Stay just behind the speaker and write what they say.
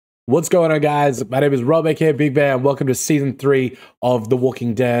What's going on, guys? My name is Rob, aka Big Bear, and welcome to Season 3 of The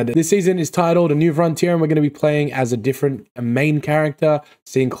Walking Dead. This season is titled A New Frontier, and we're going to be playing as a main character,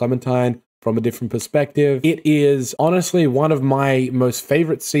 seeing Clementine from a different perspective. It is honestly one of my most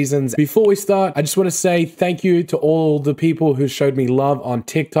favorite seasons. Before we start, I just want to say thank you to all the people who showed me love on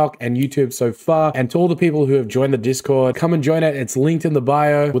TikTok and YouTube so far, and to all the people who have joined the Discord. Come and join it. It's linked in the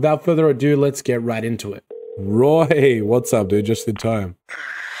bio. Without further ado, let's get right into it. Roy, what's up, dude? Just in time.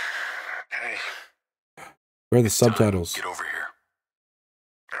 Where are the subtitles? Get over here.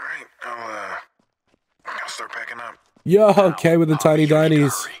 All right, I'll start packing up. Yo, okay with the tiny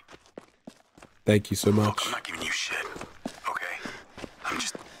dinies. Thank you so much. Look, I'm not giving you shit, okay?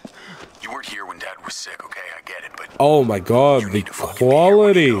 You weren't here when Dad was sick, okay? I get it, but oh my god, the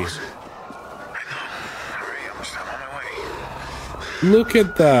quality. Look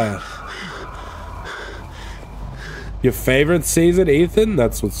at that. Your favorite season, Ethan?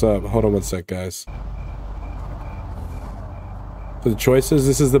 That's what's up. Hold on one sec, guys. For the choices,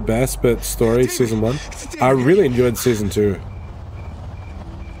 this is the best, but story, season 1. I really enjoyed season 2.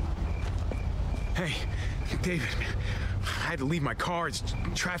 Hey, David, I had to leave my car.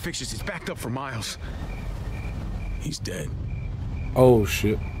 Traffic's just backed up for miles. He's dead. Oh,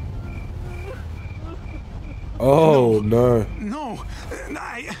 shit. Oh, no. No,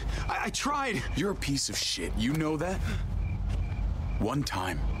 I tried. You're a piece of shit. You know that? One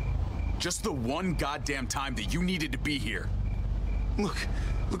time. Just the one goddamn time that you needed to be here. Look,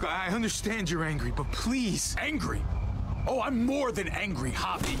 I understand you're angry, but please. Angry? Oh, I'm more than angry,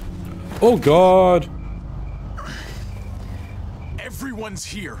 Javi. Oh, God. Everyone's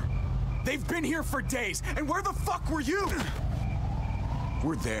here. They've been here for days, and where the fuck were you?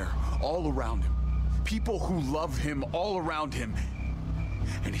 We're there, all around him. People who love him all around him.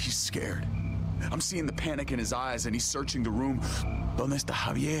 And he's scared. I'm seeing the panic in his eyes, and he's searching the room. ¿Dónde está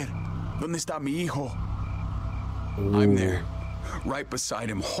Javier? ¿Dónde está mi hijo? Ooh. I'm there, right beside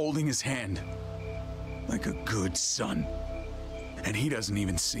him, holding his hand. Like a good son. And he doesn't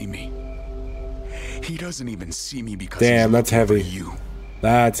even see me. He doesn't even see me because damn, that's heavy. You.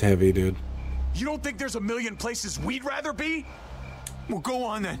 That's heavy, dude. You don't think there's a million places we'd rather be? Well, go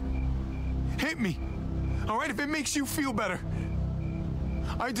on then. Hit me. All right, if it makes you feel better.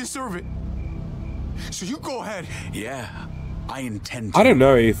 I deserve it. So you go ahead. Yeah, I intend to. I don't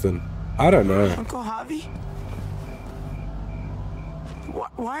know, Ethan. I don't know. Uncle Javi?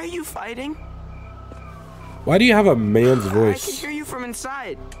 Why are you fighting? Why do you have a man's I can voice? hear you from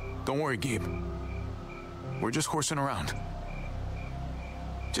inside. Don't worry, Gabe. We're just horsing around.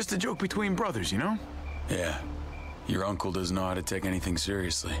 Just a joke between brothers, you know? Yeah, your uncle doesn't know how to take anything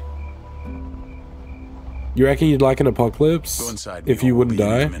seriously. You reckon you'd like an apocalypse? Go inside. If you wouldn't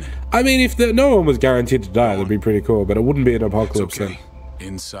die? I mean, if no one was guaranteed to die, that'd be pretty cool, but it wouldn't be an apocalypse It's okay.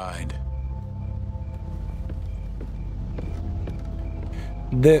 Inside.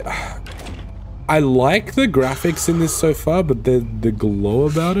 then. I like the graphics in this so far, but the glow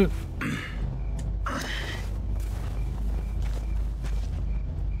about it.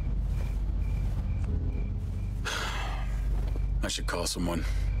 I should call someone.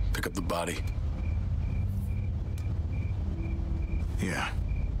 Pick up the body. Yeah.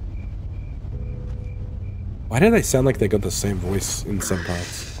 Why do they sound like they got the same voice in some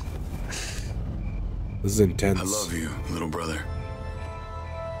parts? This is intense. I love you, little brother.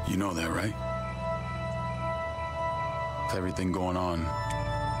 You know that, right? With everything going on.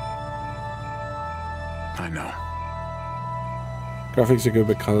 I know. Graphics are good,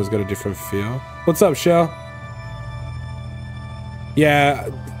 but colors got a different feel. What's up, Shell? Yeah,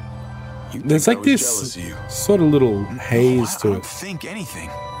 there's like this sort of little haze to I it. don't think anything.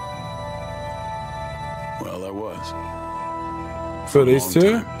 Well, that was. For these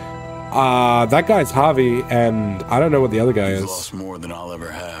two? That guy's Javi, and I don't know what the other guy He's is. lost more than I'll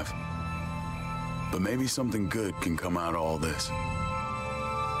ever have. But maybe something good can come out of all this.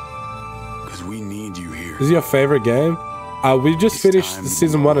 Because we need you here. This is your favorite game? We just It's finished time to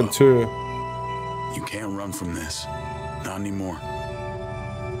season grow 1 and up. 2. You can't run from this. Not anymore.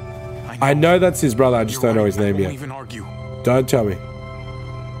 I know that's his brother, I just You're don't know right. his name I won't yet. even argue. Don't tell me.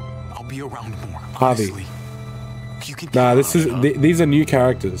 I'll be around more. Javi. Honestly. You can Nah, count this on is it, huh? these are new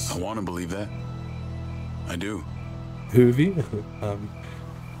characters. I want to believe that. I do. Hoovy?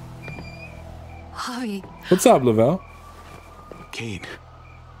 Javi, What's up, Lavelle? Kate.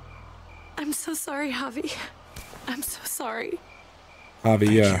 I'm so sorry, Javi. I'm so sorry. Javi,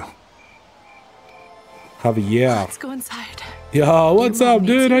 yeah. Javi, yeah. Let's go inside. Yo, what's Your mom up,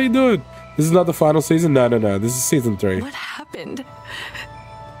 needs dude? you. How you doing? This is not the final season? No. This is season 3. What happened?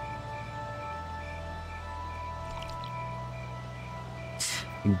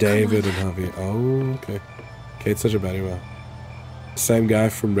 David and Harvey. Oh, okay. Okay, it's such a baddie, wow. Same guy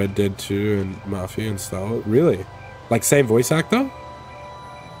from Red Dead 2 and Mafia and Star Wars. Really? Like same voice actor?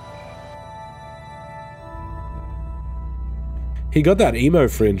 He got that emo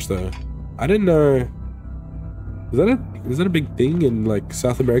fringe though. I didn't know. Is that a big thing in like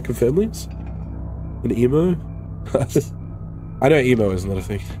South American families? An emo? I know emo is not a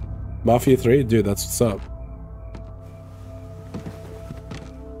thing. Mafia 3? Dude, that's what's up.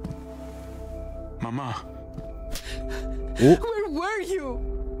 Mama. Ooh. Where were you?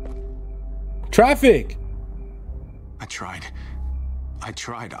 Traffic! I tried.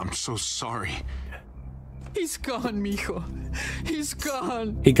 I'm so sorry. He's gone, mijo. He's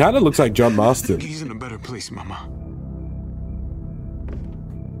gone. He kind of looks like John Marston. He's in a better place, Mama.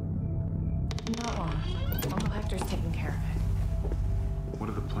 Not long. Uncle Hector's taking care of it. What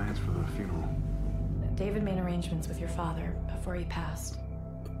are the plans for the funeral? David made arrangements with your father before he passed.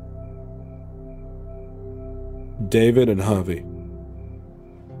 David and Harvey.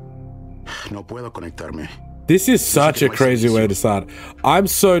 No puedo conectarme. This is such a crazy way to start. I'm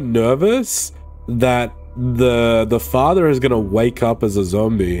so nervous that the father is gonna wake up as a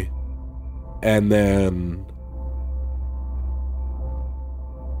zombie and then...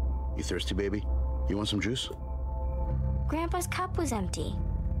 You thirsty, baby? You want some juice? Grandpa's cup was empty.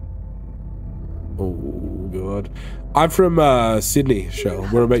 Oh god. I'm from Sydney, Shell.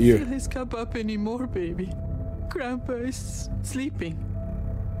 What about you? Fill his cup up anymore, baby. Grandpa is sleeping.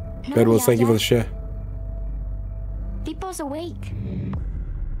 No, Bedwells, thank you for Yaya. the share. People's awake.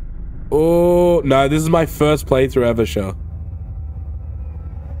 Oh no, this is my first playthrough ever, Shell.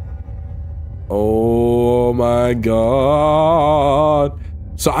 Oh my god.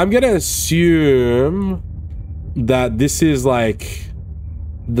 So I'm gonna assume that this is like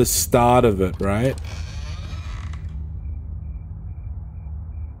the start of it, right?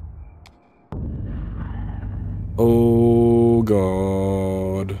 Oh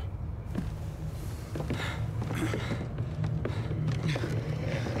god.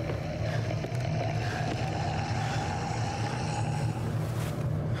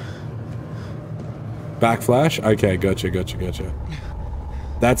 Backflash? Okay, gotcha.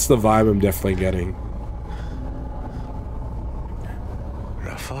 That's the vibe I'm definitely getting.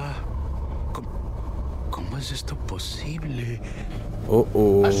 Rafa, ¿cómo es esto posible?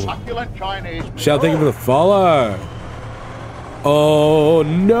 Uh-oh. Succulent Chinese. Shall thank you for the follow. Oh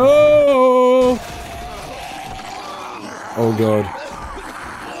no! Oh god.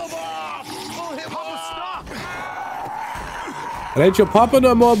 It ain't your papa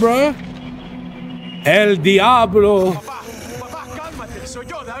no more, bro. El Diablo. Papá, cálmate. Soy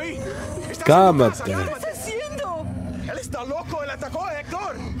yo, David. Cálmate. ¿Qué estás haciendo? Él está loco. Él atacó a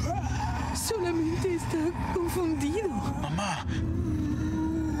Héctor. Solamente está confundido. Mamá.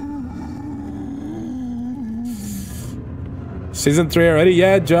 Season 3 already?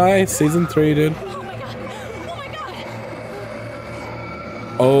 Yeah, Jai. Season 3, dude. Oh my god. Oh my god.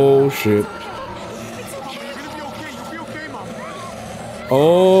 Oh shit. You're gonna be okay. You'll be okay, Mom.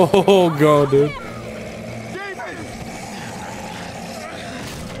 Oh god, dude. David!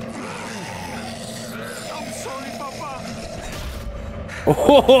 I'm sorry, Papa.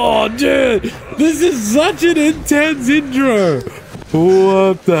 Oh, dude. This is such an intense intro.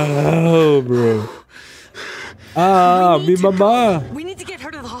 What the hell, bro? Ah, mi mama. We need to get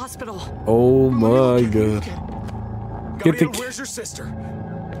her to the hospital. Oh my god. Get Gabriel, the... where's your sister?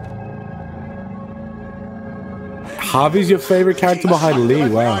 Harvey's your favorite character behind Lee.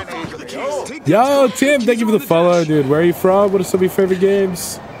 Wow. Yo, Tim, thank you for the follow, dude. Where are you from? What are some of your favorite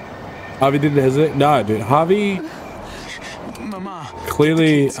games? Harvey didn't hesitate. Nah, dude. Harvey, Mama.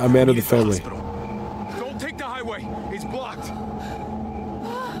 clearly a man of the family. Don't take the highway. It's blocked.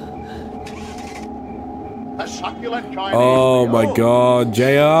 A succulent Chinese. Oh my god.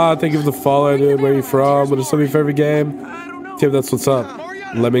 JR, thank you for the follow, dude. Where are you from? What are some of your favorite game? Tim, that's what's up.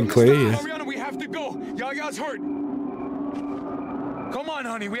 Lemon Clear, yeah. Mariana, we have to go. Yaya's hurt. Come on,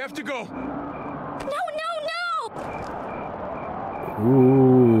 honey. We have to go. No, no, no!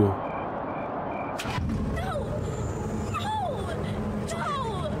 Ooh. No! No!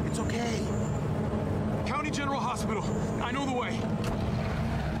 It's okay. County General Hospital. I know the way.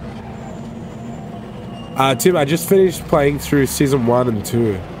 Tim, I just finished playing through season 1 and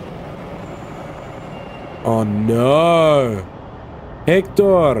 2. Oh no.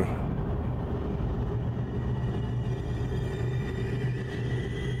 Hector.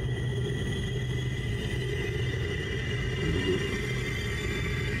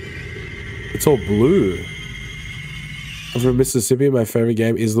 It's all blue. I'm from Mississippi. My favorite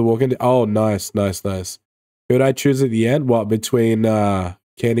game is The Walking Dead. Oh, nice. Who did I choose at the end? What, between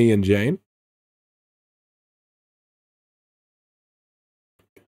Kenny and Jane.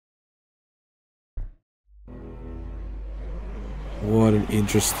 What an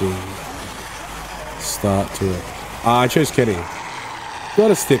interesting start to it. I chose Kenny.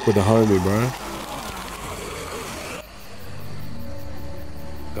 Gotta stick with the homie, bro.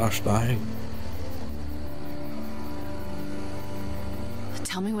 Gosh dang.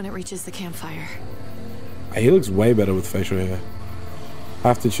 Tell me when it reaches the campfire. He looks way better with facial hair. I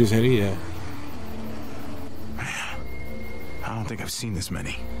have to choose Henny, yeah. I don't think I've seen this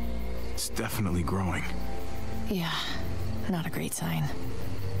many. It's definitely growing. Yeah, not a great sign.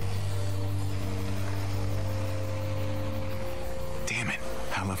 Damn it.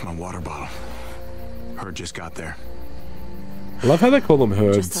 I left my water bottle. Herd just got there. I love how they call them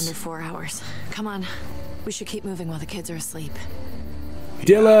herds. Just under 4 hours. Come on. We should keep moving while the kids are asleep.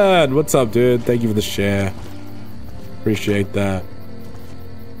 Dylan, what's up, dude? Thank you for the share. Appreciate that.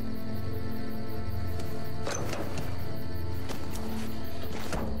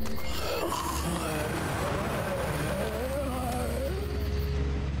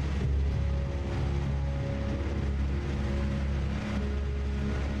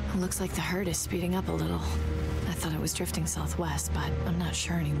 Looks like the herd is speeding up a little. I thought it was drifting southwest, but I'm not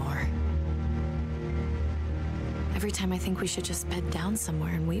sure anymore. Every time I think we should just bed down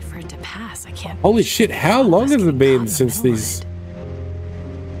somewhere and wait for it to pass, I can't. Holy shit, how long has it been since these?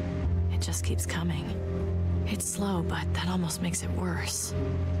 It just keeps coming. It's slow, but that almost makes it worse.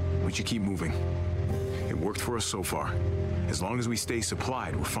 We should keep moving. It worked for us so far. As long as we stay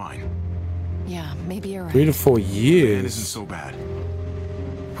supplied, we're fine. Yeah, maybe you're right. 3 to 4 years. It isn't so bad.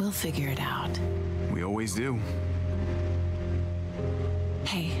 We'll figure it out. We always do.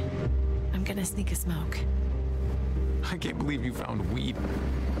 Hey, I'm gonna sneak a smoke. I can't believe you found weed.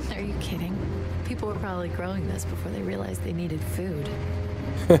 Are you kidding? People were probably growing this before they realized they needed food.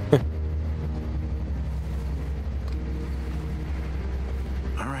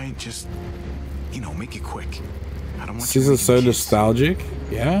 All right, just, you know, make it quick. I don't want This isn't so nostalgic.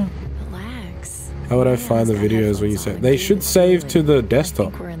 Yeah. Relax. How would I find the videos when you say they should save to the desktop? I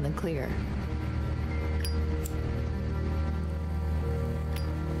think we're in the clear.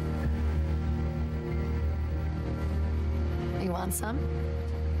 You want some?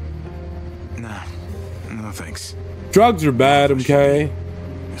 Nah, no thanks. Drugs are bad, okay?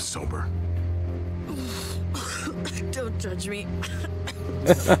 You're sober. Don't judge me.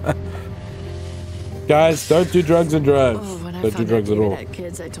 Guys, don't do drugs and drive. Oh, when I Don't do found drugs out at David all. had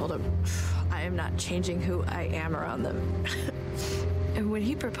kids, I told him I am not changing who I am around them. And when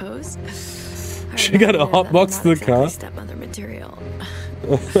he proposed, I She got a reminded him hot that box I'm to not the car. exactly stepmother material.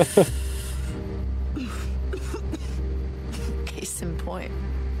 Case in point.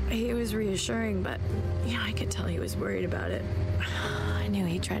 He was reassuring, but yeah, I could tell he was worried about it. I knew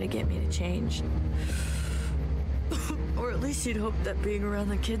he'd try to get me to change. Or at least he'd hope that being around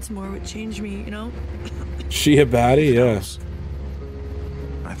the kids more would change me, you know? She a baddie? Yes.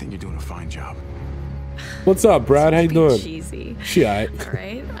 I think you're doing a fine job. What's up, Brad? How you Be doing? cheesy. She aight. All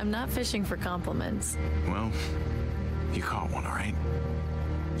right, I'm not fishing for compliments. Well, you caught one, all right?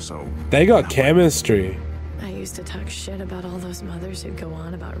 So They got chemistry. I used to talk shit about all those mothers who'd go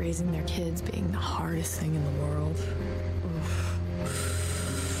on about raising their kids being the hardest thing in the world.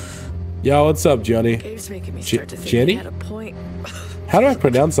 Yo, what's up, Johnny? Gabe's making me start to think Jenny? he had a point. How do I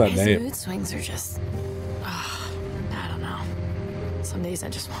pronounce that His name? mood swings are just, I don't know. Some days I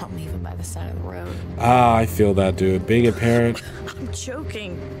just want to leave him by the side of the road. Ah, I feel that, dude. Being a parent, I'm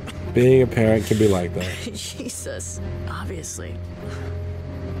joking. being a parent can be like that. Jesus, obviously.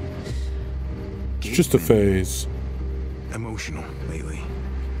 It's just a phase. emotional lately.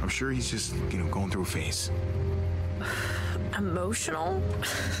 I'm sure he's just, you know, going through a phase. Emotional?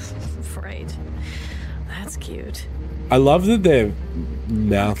 Right. That's cute. I love that their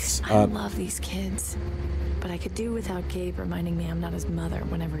mouths I aren't. love these kids. But I could do without Gabe reminding me I'm not his mother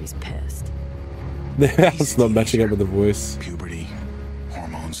whenever he's pissed. Their mouths not matching up with the voice. Puberty,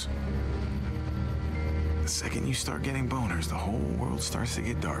 hormones. The second you start getting boners, the whole world starts to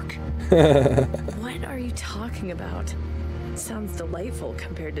get dark. What are you talking about? Sounds delightful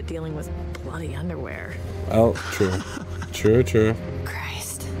compared to dealing with bloody underwear. Well, true. True, true.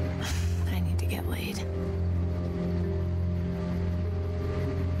 Christ. I need to get laid.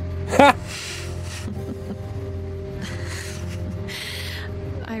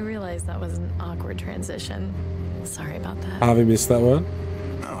 I realized that was an awkward transition. Sorry about that. Harvey missed that one.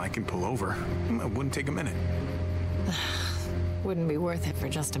 Oh, I can pull over. It wouldn't take a minute. Wouldn't be worth it for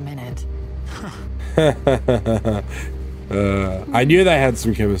just a minute. I knew they had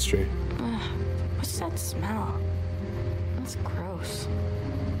some chemistry. What's that smell? That's gross.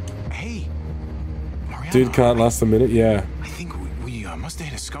 Hey, Mariana, Dude can't last a minute. Yeah. I think we must have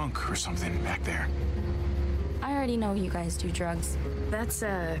hit a skunk or something back there. I already know you guys do drugs. That's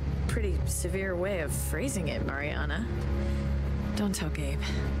a pretty severe way of phrasing it, Mariana. Don't tell Gabe.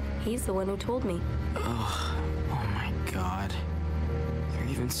 He's the one who told me. Oh my god. You're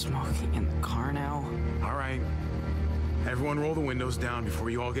even smoking in the car now? All right. Everyone roll the windows down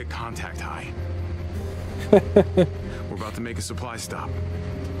before you all get contact high. We're about to make a supply stop.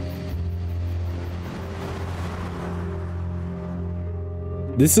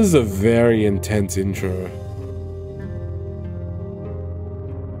 This is a very intense intro.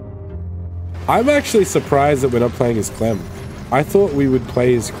 I'm actually surprised that we're not playing as Clem. I thought we would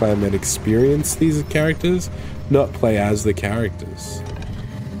play as Clem and experience these characters, not play as the characters.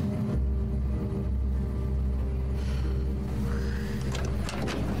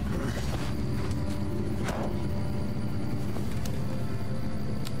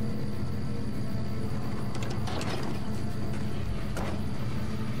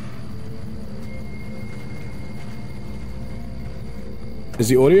 Is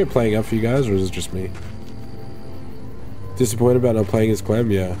the audio playing up for you guys, or is it just me? Disappointed about not playing as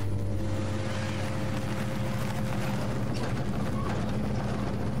Clem? Yeah.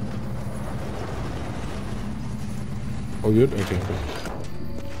 All good? Okay, cool.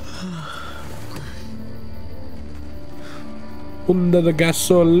 Under the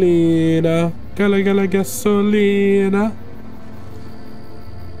gasolina, gala gala gasolina.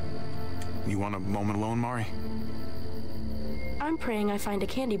 You want a moment alone, Mari? I'm praying I find a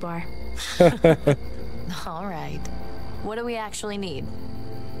candy bar. All right. What do we actually need?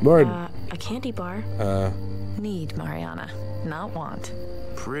 More. A candy bar? Need, Mariana, not want.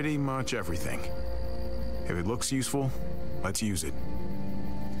 Pretty much everything. If it looks useful, let's use it.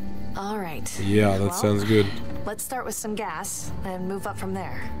 All right. Yeah, that sounds good. Let's start with some gas and move up from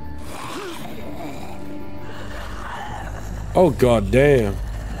there. Oh god damn.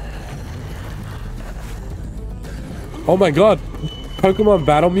 Oh my god. Pokemon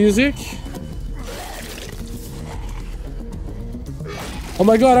battle music? Oh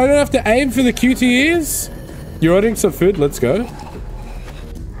my god, I don't have to aim for the QTEs? You're ordering some food, let's go.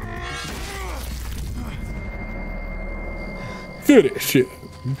 Finish it.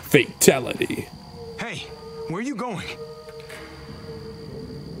 Fatality. Hey, where are you going?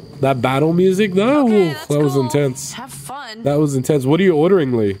 That battle music though? Okay, Ooh, that's that was cool. intense. Have fun. That was intense. What are you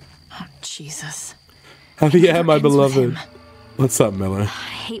ordering, Lee? Oh, Jesus. Yeah, my ends with beloved. him. What's up, Miller? I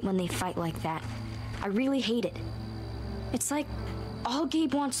hate when they fight like that. I really hate it. It's like all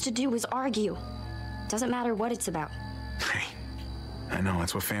Gabe wants to do is argue. Doesn't matter what it's about. Hey, I know,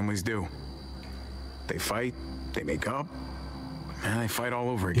 that's what families do. They fight, they make up, and they fight all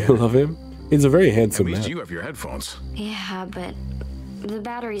over You again. love him? He's a very At handsome least man. you have your headphones. Yeah, but the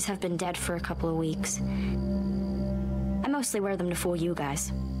batteries have been dead for a couple of weeks. I mostly wear them to fool you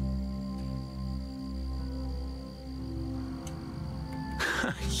guys.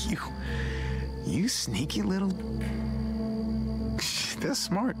 You sneaky little... That's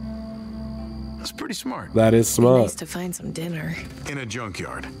smart. That's pretty smart. That is smart. Nice to find some dinner. In a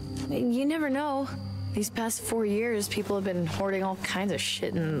junkyard. You never know. These past 4 years, people have been hoarding all kinds of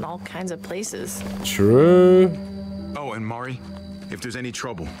shit in all kinds of places. True. Oh, and Mari, if there's any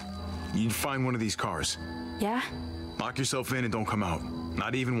trouble, you find one of these cars. Yeah? Lock yourself in and don't come out.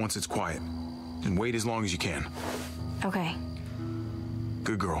 Not even once it's quiet. And wait as long as you can. Okay.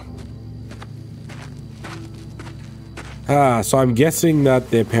 Good girl. Ah, so I'm guessing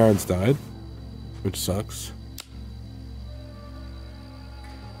that their parents died, which sucks.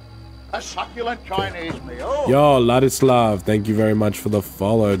 A succulent Chinese meal. Yo, Ladislav, thank you very much for the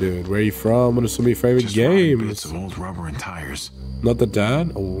follow, dude. Where are you from? What are some of your favorite Just rotting games? bits of old rubber and tires. Not the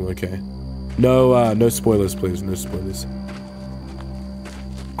dad? Oh, okay. No, no spoilers, please. No spoilers.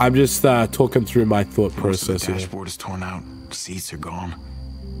 I'm just talking through my thought Most of process the here. dashboard is torn out. Seats are gone.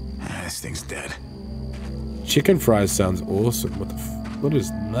 This thing's dead. Chicken fries sounds awesome. What the what is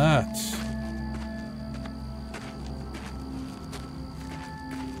that?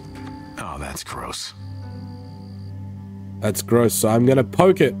 Oh, that's gross. That's gross, so I'm gonna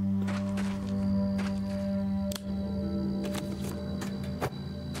poke it.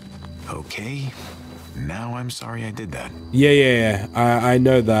 Okay. Now I'm sorry I did that. Yeah. I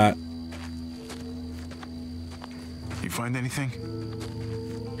know that. You find anything?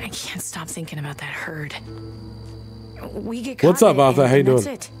 I can't stop thinking about that herd. We get caught What's up, in it, Arthur? How you and doing?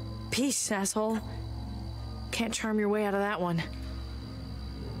 that's it. Peace, asshole. Can't charm your way out of that one.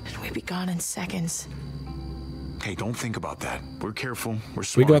 And we'd be gone in seconds. Hey, don't think about that. We're careful. We're We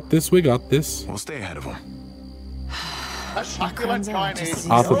smart. got this. We got this. We'll stay ahead of them. A succulent Chinese.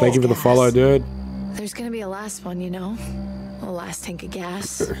 Arthur, thank you for the follow, dude. There's gonna be a last one, you know? A last tank of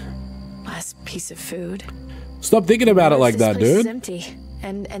gas. Last piece of food. Stop thinking about it like that, This place is dude. empty.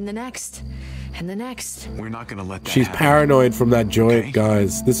 And the next. And the next. We're not gonna let that She's happen. paranoid from that joint,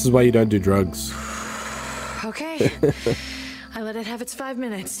 guys. This is why you don't do drugs. Okay. I let it have its 5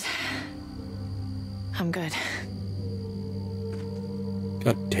 minutes. I'm good.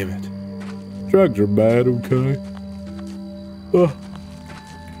 God damn it. Drugs are bad, okay? Oh.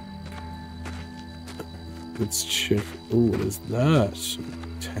 Let's check. Oh, what is that? Some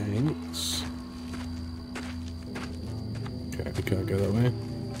tanks. Okay, we can't go that way.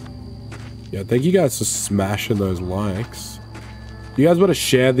 Yeah, thank you guys for smashing those likes. You guys want to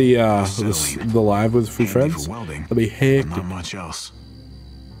share the live with a few friends? That'd be hectic. Not much else.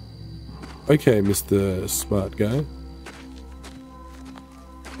 Okay, Mr. Smart Guy.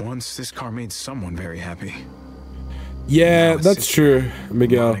 Once this car made someone very happy. Yeah, that's true,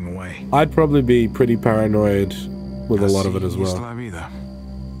 Miguel. I'd probably be pretty paranoid with a lot of it as well.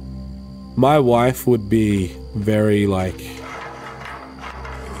 My wife would be very like...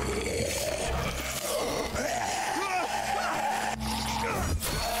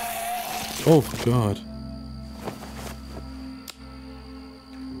 Oh, God.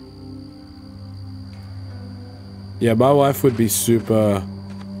 Yeah, my wife would be super,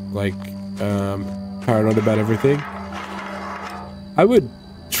 like, paranoid about everything. I would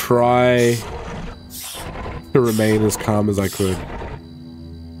try to remain as calm as I could.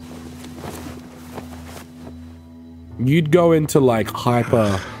 You'd go into, like,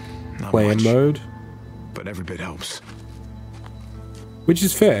 hyper plan mode. But every bit helps. Which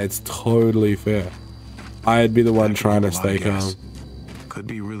is fair. It's totally fair. I'd be the one trying to stay calm. Could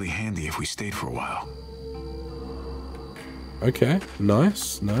be really handy if we stayed for a while. Okay,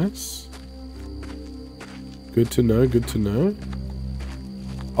 nice, nice. Good to know, good to know.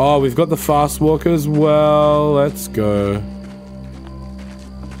 Oh, we've got the fast walk as well. Let's go.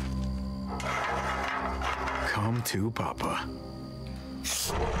 Come to Papa.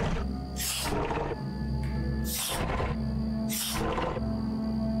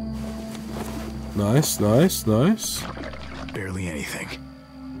 Nice, nice, nice. Barely anything.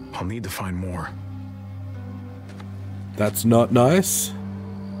 I'll need to find more. That's not nice.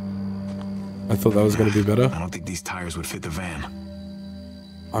 I thought that was going to be better. I don't think these tires would fit the van.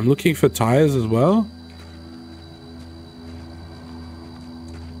 I'm looking for tires as well.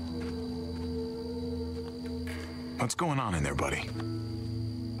 What's going on in there, buddy?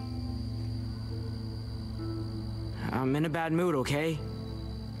 I'm in a bad mood, okay?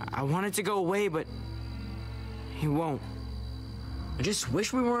 I want it to go away, but it won't. I just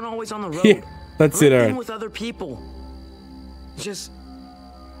wish we weren't always on the road. Yeah, that's it, Aaron. With other people. Just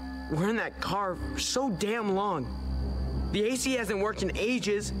we're in that car for so damn long. The AC hasn't worked in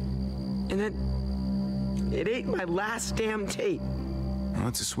ages, and then it ate my last damn tape. Well,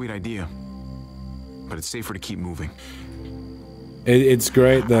 that's a sweet idea, but it's safer to keep moving. It's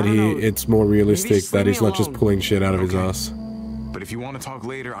great that it's more realistic that he's not just pulling shit out of his ass. But if you want to talk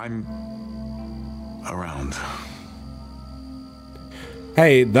later, I'm around.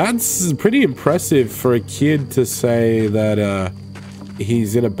 Hey, that's pretty impressive for a kid to say that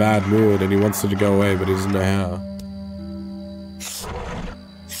he's in a bad mood and he wants it to go away, but he doesn't know how.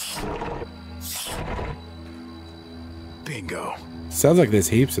 Bingo. Sounds like there's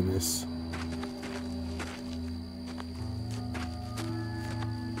heaps in this.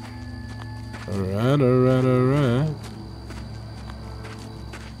 Alright, alright, alright.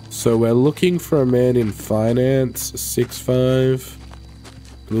 So we're looking for a man in finance, 6'5",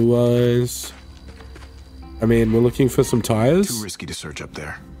 blue eyes. I mean, we're looking for some tires. Too risky to search up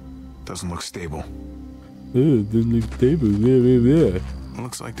there. Doesn't look stable. Ooh, doesn't look stable. Yeah.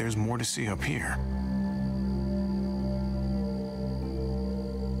 Looks like there's more to see up here.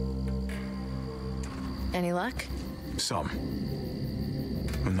 Any luck? Some.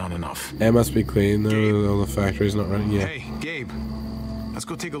 But not enough. Air must be clean though. All the factory's not running yet. Hey, Gabe. Let's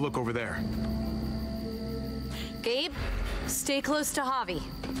go take a look over there. Gabe, stay close to Javi.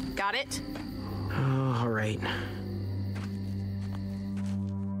 Got it? Oh, all right.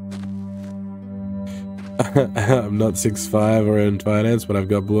 I'm not 6'5" or in finance, but I've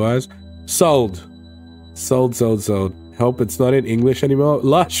got blue eyes. Sold. Sold, sold, sold. Help, it's not in English anymore.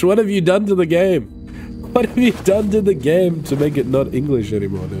 Lush, what have you done to the game? What have you done to the game to make it not English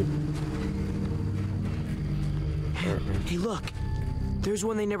anymore, dude? Hey, look. There's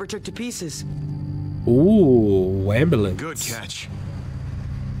one they never took to pieces. Ooh, ambulance. Good catch.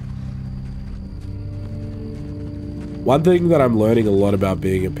 One thing that I'm learning a lot about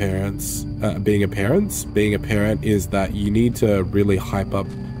being a parent is that you need to really hype up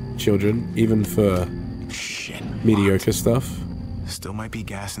children, even for mediocre stuff. Still might be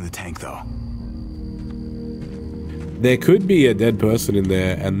gas in the tank, though. There could be a dead person in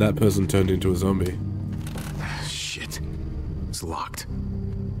there, and that person turned into a zombie. Shit. It's locked.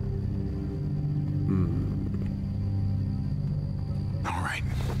 All right.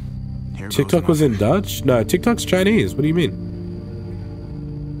 Here TikTok was in Dutch? No, TikTok's Chinese. What do you mean?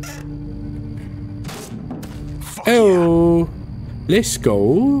 Oh, let's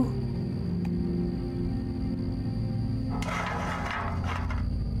go.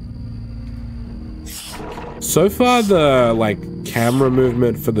 So far, the camera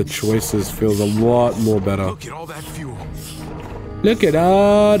movement for the choices feels a lot more better. Look at all that fuel. Look at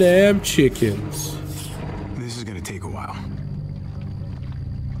all them chickens. This is gonna take a while.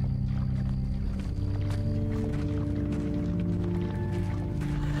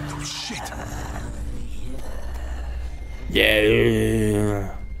 Oh shit.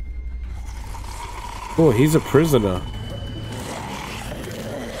 Yeah. Oh, he's a prisoner.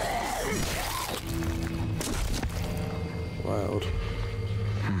 Wild.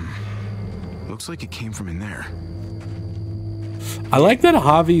 Looks like it came from in there. I like that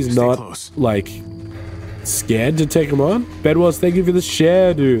Harvey's not scared to take him on. Bedwars, thank you for the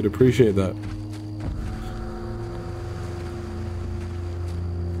share, dude. Appreciate that.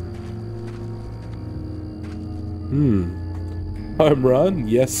 Home run?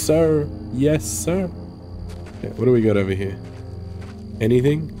 Yes, sir. Yes, sir. Okay, what do we got over here?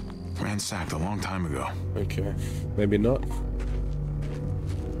 Anything? Ransacked a long time ago. Okay, maybe not.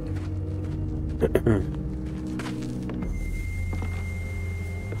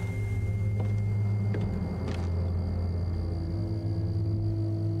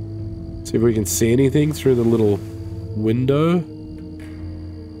 See if we can see anything through the little window.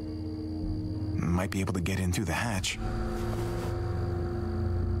 Might be able to get in through the hatch.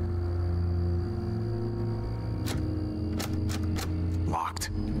 Locked.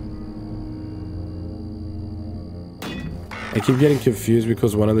 I keep getting confused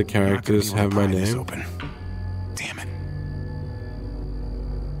because one of the characters have my name. Open. Damn it.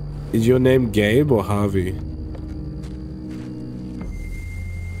 Is your name Gabe or Harvey?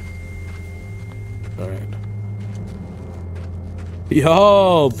 Alright.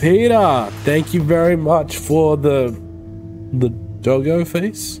 Yo, Peter! Thank you very much for the doggo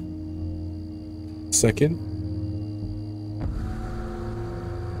face. Second.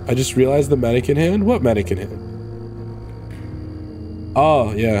 I just realized the mannequin hand. What mannequin hand?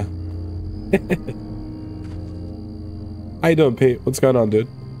 Oh, yeah. How you doing, Pete? What's going on, dude?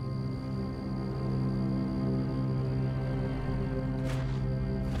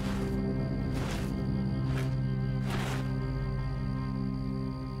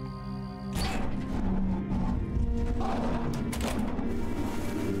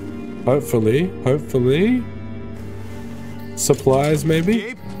 Hopefully. Supplies, maybe?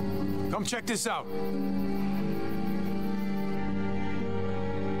 Gabe, come check this out.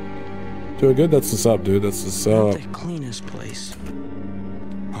 Doing good? That's what's up, dude. That's what's up. The cleanest place.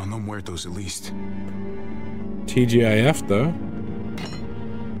 Oh, no muertos at least. TGIF, though.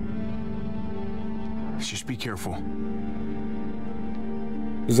 Just be careful.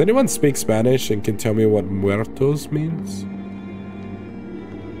 Does anyone speak Spanish and can tell me what muertos means?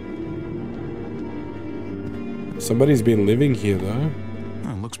 Somebody's been living here, though.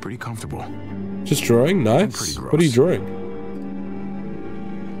 Oh, looks pretty comfortable. Just drawing? Nice. What are you drawing?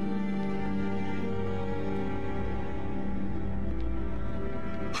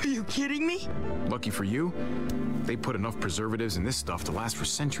 Are you kidding me? Lucky for you, they put enough preservatives in this stuff to last for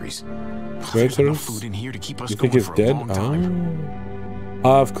centuries. Wait, There's enough food in here to keep us you think going it's for dead? a long time.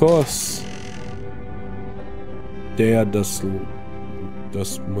 Of course. Dia dos the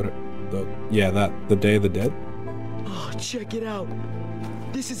Day of the Dead. Oh, check it out.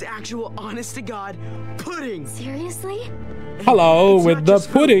 This is actual honest-to-God pudding. Seriously? Hello, It's with not the just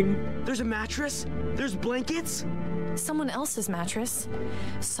food. pudding. There's a mattress. There's blankets. Someone else's mattress,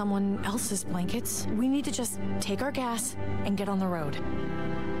 someone else's blankets. We need to just take our gas and get on the road.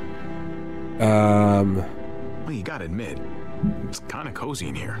 Well, you gotta admit, it's kind of cozy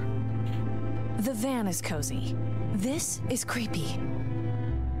in here. The van is cozy. This is creepy.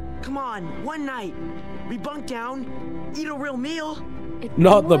 Come on, one night. We bunk down, eat a real meal. It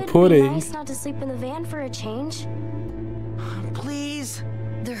Not the would be pudding. nice not to sleep in the van for a change. Please.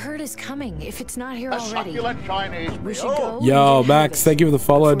 The herd is coming if it's not here A already. succulent Chinese We should meal. go. and Yo, get ahead of Max, it thank you for the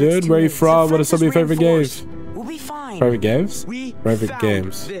follow, before it's dude. too Where are you late. from? What are some of your favorite games? We'll be fine. Favorite games? We Favorite found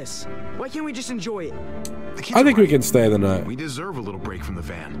games. this. Why can't we just enjoy it? I think we can stay the night. We deserve a little break from the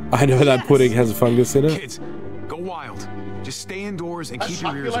van. I know that pudding has a fungus in it. Kids, go wild. Just stay indoors and keep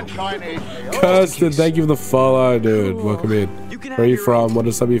your ears open. Kirsten, thank you for the follow, dude. Welcome in. Where are you from? What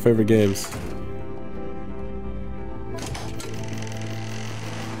are some of your favorite games?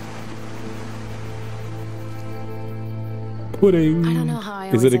 Pudding. I don't know how I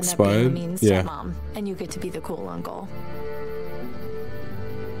Is always it end up being the expired? mean Yeah. stepmom, and you get to be the cool uncle.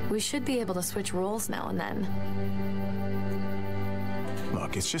 We should be able to switch roles now and then.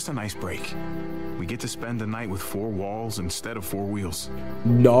 Look, it's just a nice break. We get to spend the night with 4 walls instead of 4 wheels.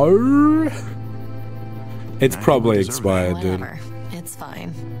 No. It's I probably deserve expired, dude. Whatever. It's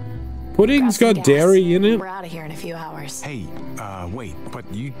fine. Pudding's Grab some got gas. dairy in it. We're out of here in a few hours. Hey, wait,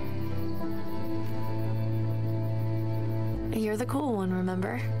 but you... You're the cool one,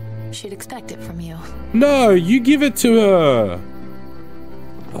 remember? She'd expect it from you. No, you give it to her.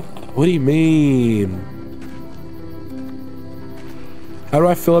 What do you mean? How do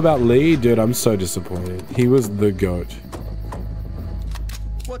I feel about Lee? Dude, I'm so disappointed. He was the GOAT.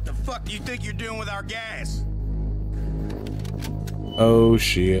 What the fuck do you think you're doing with our gas? Oh,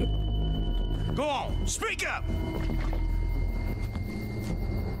 shit. Go on, speak up!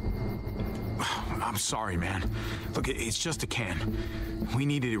 I'm sorry, man. Look, it's just a can. We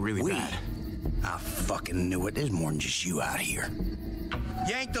needed it really bad. I fucking knew it. There's more than just you out here.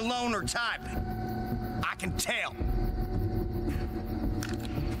 You ain't the loner type. I can tell.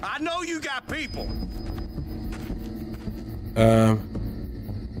 I know you got people. No,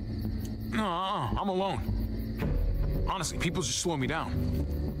 I'm alone. Honestly, people just slow me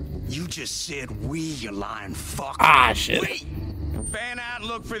down. You just said we, you lying fuck. Ah, shit. Wait! Fan out and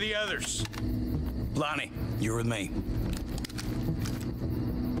look for the others. Lonnie, you're with me.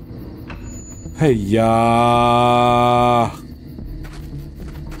 Hey, yeah.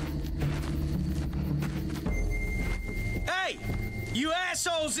 Hey! You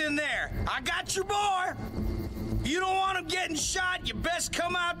assholes in there! I got your boy! You don't want him getting shot, you best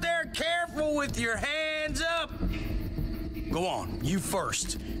come out there careful with your hands up. Go on, you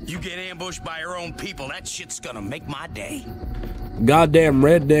first. You get ambushed by your own people, that shit's gonna make my day. Goddamn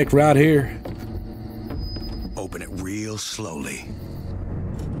redneck right here. Open it real slowly.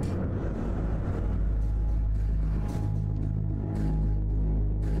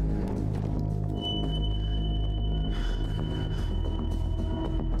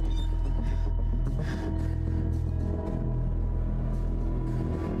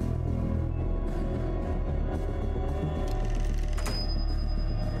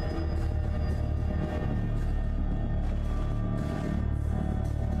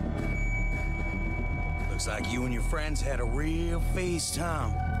 Looks like you and your friends had a real feast, huh?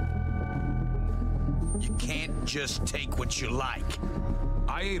 You can't just take what you like.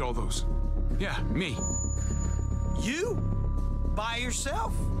 I ate all those. Yeah, me. You? By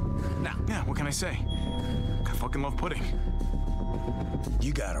yourself? Now, Yeah, what can I say? I fucking love pudding.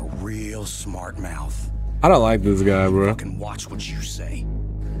 you got a real smart mouth. I don't like this guy, bro. Fucking watch what you say.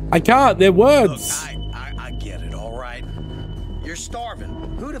 I can't. They're Look, words. I get it, all right? You're starving.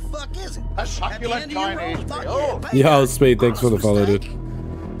 Who the fuck is it? A At the succulent end of your Chinese rope, fuck meal. yeah, pay Yo, that. Speed, thanks for the follow, dude.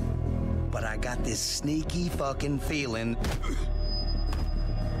 But I got this sneaky fucking feeling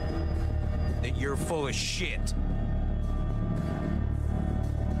that you're full of shit.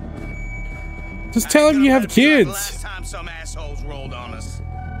 Just tell him you have Better be like the kids. Last time some assholes rolled on us.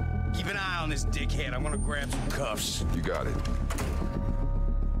 Keep an eye on this dickhead. I'm gonna grab some cuffs. You got it.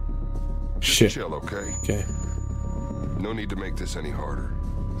 Just Shit. chill, okay? Okay. No need to make this any harder.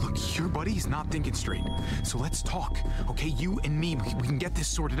 Look, your buddy's not thinking straight. So let's talk, okay? You and me, we can get this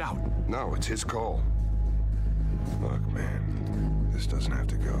sorted out. No, it's his call. Look, man, this doesn't have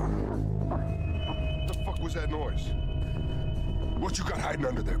to go. What the fuck was that noise? What you got hiding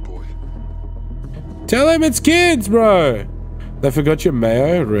under there, boy? Tell him it's kids, bro. They forgot your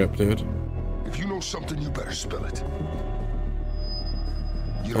mayo? Rip, dude. If you know something, you better spill it.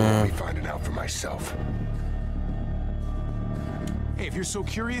 You don't want me finding out for myself. Hey, if you're so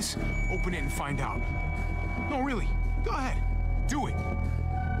curious, open it and find out. No, really, go ahead. Do it.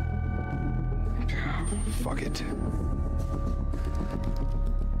 Fuck it.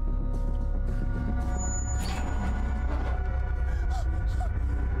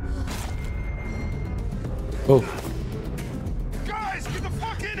 Oh. Guys, get the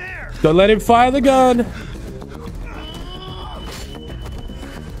fuck in here! Don't let him fire the gun.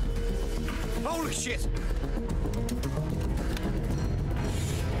 Holy shit!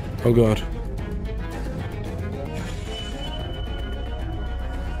 Oh, God.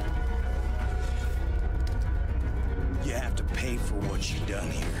 You have to pay for what you done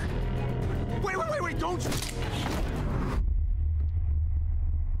here. Wait, don't you...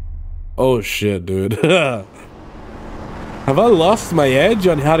 Oh shit, dude. Have I lost my edge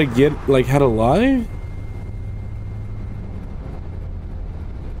on how to get, like, how to lie?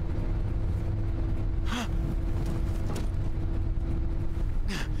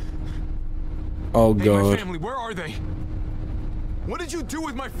 Oh Hey, my god. family, where are they? What did you do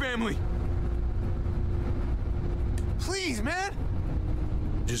with my family? Please, man!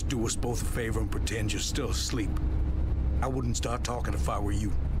 Just do us both a favor and pretend you're still asleep. I wouldn't start talking if I were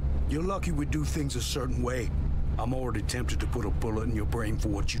you. You're lucky we do things a certain way. I'm already tempted to put a bullet in your brain for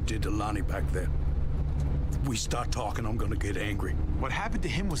what you did to Lonnie back there. If we start talking, I'm gonna get angry. What happened to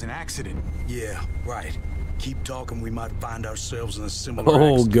him was an accident. Yeah, right. Keep talking, we might find ourselves in a similar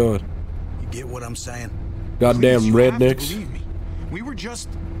Oh accident. god. You get what I'm saying? Goddamn Please, you have to rednecks. believe me. We were just...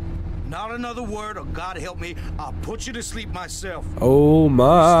 Not another word, or God help me, I'll put you to sleep myself. Oh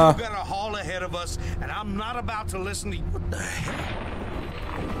my. Still got a haul ahead of us, and I'm not about to listen to you. What the hell?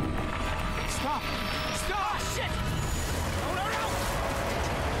 Stop! Stop! Shit!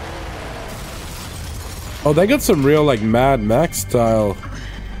 No! Oh, they got some real, like, Mad Max style.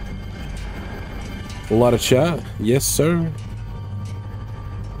 A lot of chat. Yes, sir.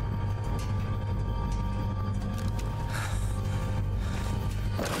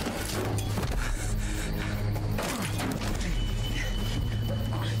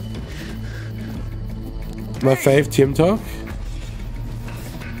 My fave, Tim Talk.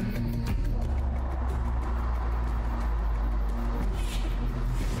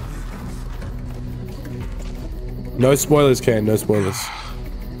 No spoilers, Kane. No spoilers.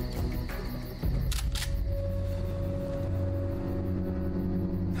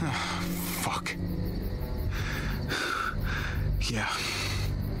 Fuck. Yeah.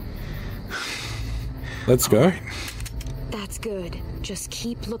 Let's go. That's good. Just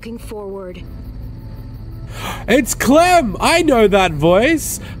keep looking forward. It's Clem! I know that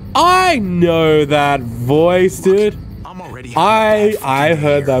voice! I know that voice, dude! I'm already I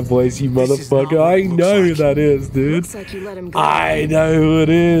heard that voice, you motherfucker. I know who that is, dude. Looks like you let him go. I know who it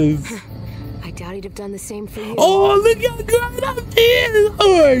is. I doubt he'd have done the same for you. Oh, look how great up he is!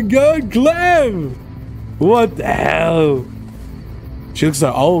 Oh my god, Clem! What the hell? She looks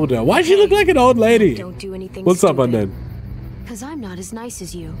so older. Why does she look like an old lady? Don't do anything What's up, stupid. Undead? Because I'm not as nice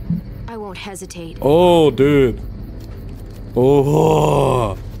as you. I won't hesitate. Oh, dude.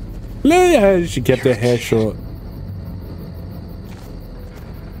 Oh. Look at her. She kept her hair short.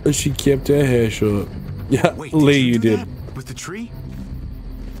 She kept her hair short. Yeah, Wait, Lee, did you did. that? With the tree?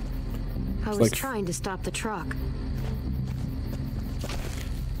 I was like- trying to stop the truck.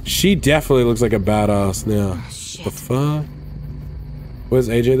 She definitely looks like a badass now. Shit. The fuck? Where's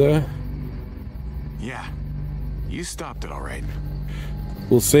AJ though? Yeah. You stopped it all right.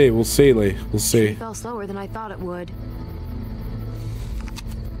 We'll see, Lee. We'll see. It fell slower than I thought it would.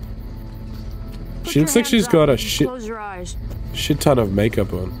 She looks like she's got a shit Close your eyes. ton of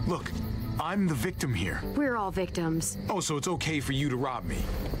makeup on. Look, I'm the victim here. We're all victims. Oh, so it's okay for you to rob me.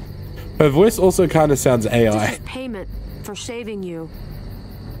 Her voice also kind of sounds This AI. is payment for saving you.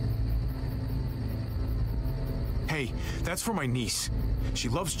 Hey, that's for my niece. She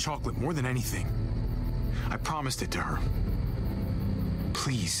loves chocolate more than anything. I promised it to her.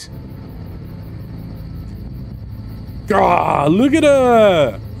 Please. Ah, look at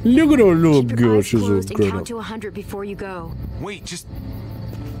her! Look at her little Keep your girl. eyes She's all closed and grown count up. to 100 before you go. Wait, just...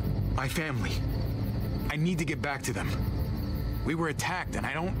 My family. I need to get back to them. We were attacked and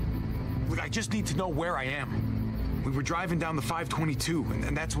I don't... Look, I just need to know where I am. We were driving down the 522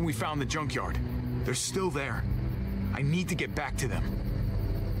 and that's when we found the junkyard. They're still there. I need to get back to them.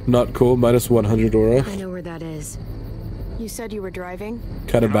 Not cool. Minus 100 aura. I know where that is. You said you were driving?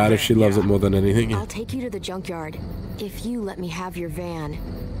 Kind of bad if she loves it more than anything. I'll take you to the junkyard if you let me have your van.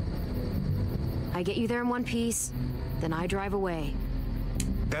 I get you there in one piece, then I drive away.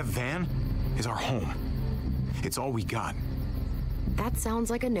 That van is our home. It's all we got. That sounds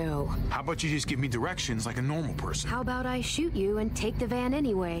like a no. How about you just give me directions like a normal person? How about I shoot you and take the van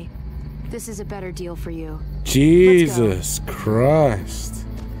anyway? This is a better deal for you. Jesus Christ.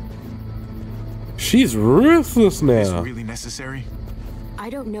 She's ruthless Is now. it really necessary? I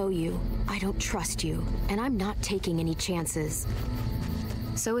don't know you, I don't trust you, and I'm not taking any chances.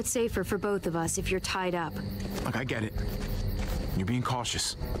 So it's safer for both of us if you're tied up. Look, I get it. You're being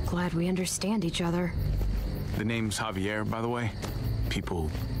cautious. Glad we understand each other. The name's Javier, by the way.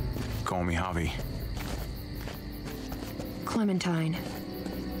 People call me Javi. Clementine.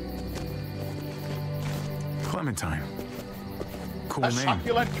 Clementine. Cool A name.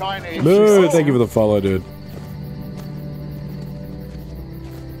 succulent Chinese. No, thank you for the follow, dude.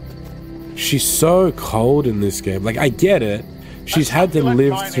 she's so cold in this game. Like, I get it. She's had to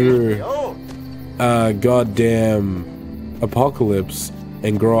live through a goddamn apocalypse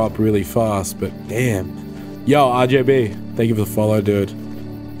and grow up really fast, but damn. Yo, RJB, thank you for the follow, dude.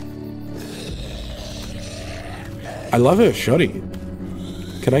 I love her shoddy.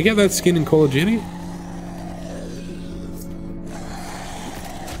 Can I get that skin in Call of Duty?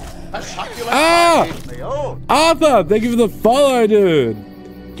 Ah! Arthur, thank you for the follow, dude.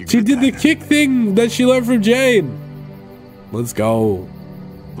 She did the kick thing that she learned from Jane. Let's go.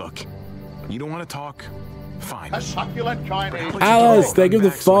 Look, you don't want to talk? Fine. A succulent Chinese. Alice, thank you for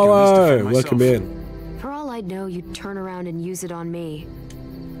the follow. Welcome in. For all I'd know, you'd turn around and use it on me.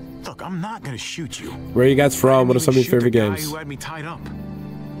 Look, I'm not gonna shoot you. Where are you guys from? What are some of your favorite games? Who had me tied up?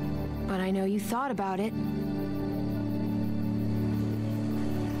 But I know you thought about it.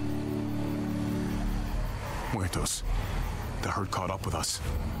 Muertos. The herd caught up with us.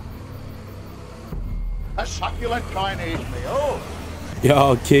 A succulent Chinese meal.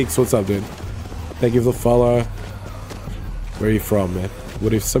 Yo, Kicks, what's up, dude? Thank you for the follow. Where are you from, man?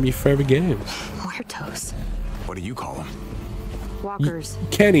 What are some of your favorite games? Muertos. What do you call them? Walkers.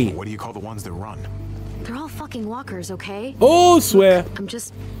 Kenny. What do you call the ones that run? They're all fucking walkers, okay? Oh, swear.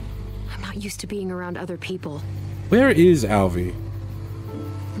 I'm not used to being around other people. Where is Alvy?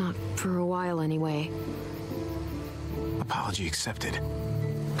 Not for a while, anyway. Apology accepted.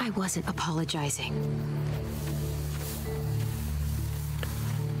 I wasn't apologizing.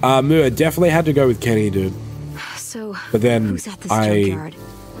 Moo, I definitely had to go with Kenny, dude. So, but then who's at this I junkyard?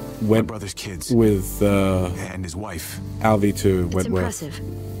 went My brother's kids with and his wife. Alvy to It's Wentworth. impressive,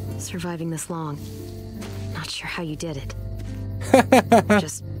 surviving this long. Not sure how you did it.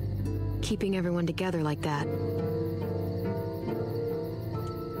 Just keeping everyone together like that.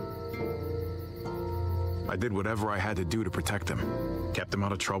 I did whatever I had to do to protect them. Kept them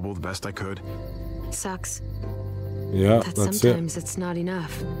out of trouble the best I could. Sucks. Yeah, that that's sometimes it's not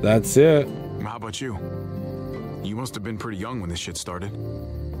enough. That's it. How about you? You must have been pretty young when this shit started.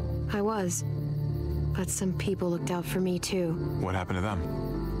 I was. But some people looked out for me too. What happened to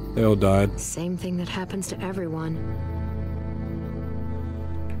them? They all died. Same thing that happens to everyone.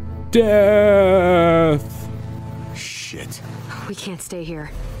 Death! Shit. We can't stay here.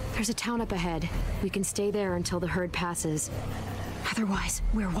 There's a town up ahead. We can stay there until the herd passes. Otherwise,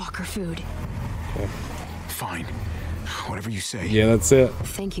 we're walker food. Okay. Fine. Whatever you say. Yeah, that's it.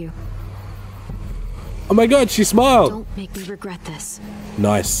 Thank you. Oh my god, she smiled! Don't make me regret this.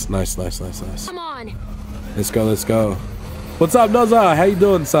 Nice, nice, nice, nice, nice. Come on! Let's go, let's go. What's up, Noza? How you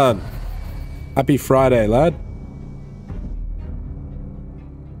doing, son? Happy Friday, lad.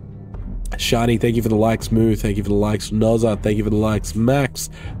 Shani, thank you for the likes. Moo, thank you for the likes. Noza, thank you for the likes. Max,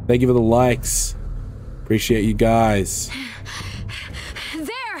 thank you for the likes. Appreciate you guys. There!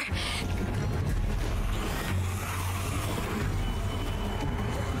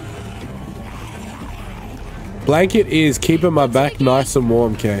 Blanket is keeping my back nice and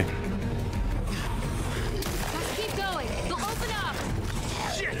warm, Kay. Let's keep going. They'll open up.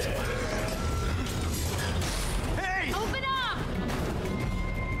 Shit! Hey! Open up!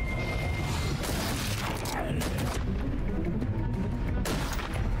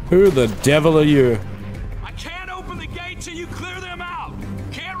 Who the devil are you? I can't open the gate till you clear them out.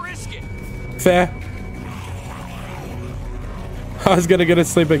 Can't risk it. Fair. I was gonna go to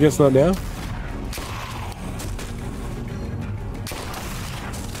sleep, I guess not now.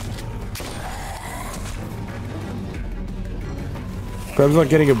 Graham's not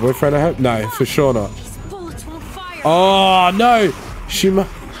getting a boyfriend, I hope? No, for sure not. These bullets won't fire. Oh, no! She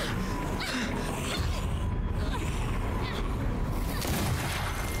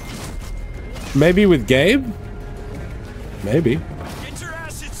Maybe with Gabe? Maybe. Get your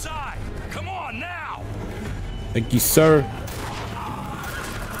ass inside. Come on now. Thank you, sir.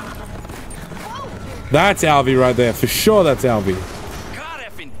 That's Alvy right there. For sure that's Alvy. God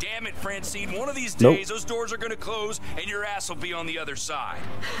effing damn it, Francine. One of these days, those doors are gonna close and your ass will be on the other side.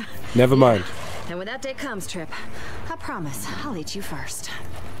 Never mind. And when that day comes, Trip, I promise I'll eat you first.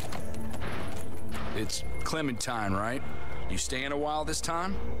 It's Clementine, right? You staying a while this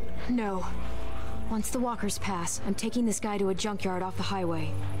time? No. Once the walkers pass, I'm taking this guy to a junkyard off the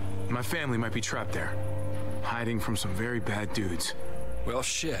highway. My family might be trapped there, hiding from some very bad dudes. Well,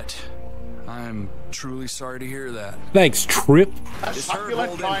 shit. I'm truly sorry to hear that. Thanks, Trip. This herd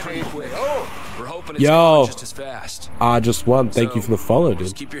rolled in pretty quick. We're hoping it's Yo. going just as fast. I just won. Thank you for the follow,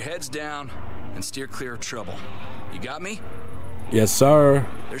 Just dude. keep your heads down and steer clear of trouble. You got me? Yes, sir.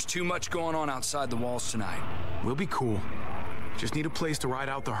 There's too much going on outside the walls tonight. We'll be cool. Just need a place to ride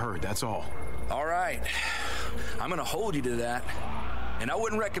out the herd, that's all. All right. I'm gonna hold you to that. And I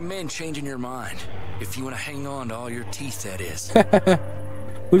wouldn't recommend changing your mind. If you want to hang on to all your teeth, that is.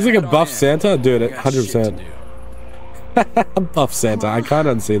 Looks like a buff Santa? Dude, 100%. Buff Santa, I can't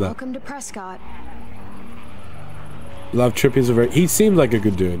unsee that. Welcome to Prescott. Love Trippy's a very... He seems like a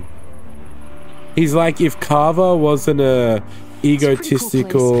good dude. He's like if Carver wasn't a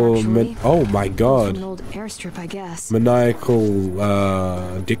egotistical... Cool place, oh my god. An old airstrip, I guess.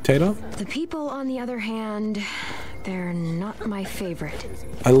 Maniacal dictator? The people, on the other hand, they're not my favorite.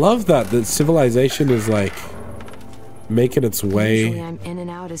 I love that civilization is like making its way. Usually I'm in and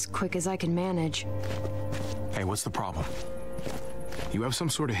out as quick as I can manage. Hey, what's the problem? You have some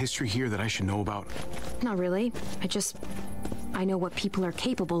sort of history here that I should know about? Not really. I know what people are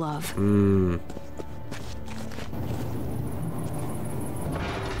capable of.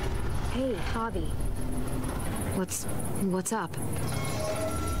 Hey, Javi. What's up?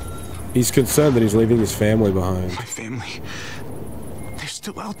 He's concerned that he's leaving his family behind. My family? They're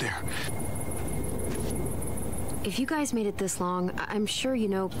still out there. If you guys made it this long, I'm sure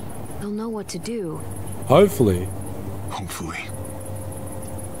they'll know what to do. Hopefully. Hopefully.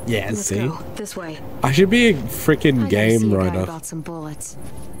 Yeah, Let's see? go. This way. I should be a freaking game writer. About some bullets.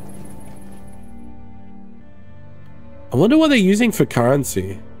 I wonder what they're using for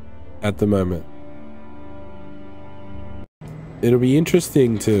currency at the moment. It'll be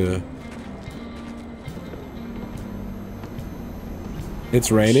interesting to... It's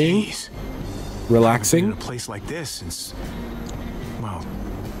raining. Jeez. Relaxing. In a place like this since... Well,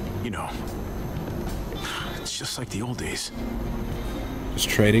 it's just like the old days. Just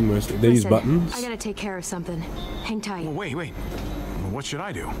trading most of these buttons. I gotta take care of something. Hang tight. Well, wait. Well, what should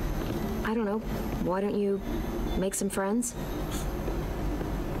I do? I don't know. Why don't you make some friends?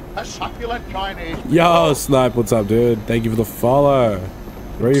 A succulent Chinese. Yo, Snipe, what's up, dude? Thank you for the follow.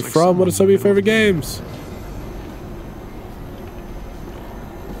 Where are you from? What are some of your favorite games?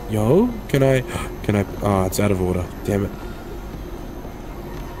 Yo, can I? Oh, it's out of order. Damn it.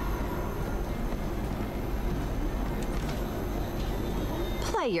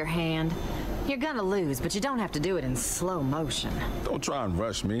 Play your hand. You're gonna lose, but you don't have to do it in slow motion. Don't try and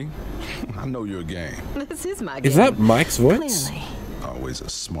rush me. I know your game. This is my game. Is that Mike's voice? Clearly. Always a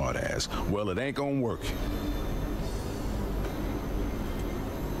smart ass. Well, it ain't gonna work.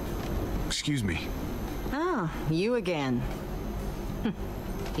 Excuse me. Oh, you again.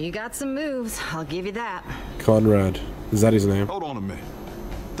 You got some moves, I'll give you that. Conrad. Is that his name? Hold on a minute.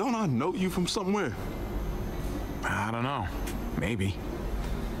 Don't I know you from somewhere? I don't know. Maybe.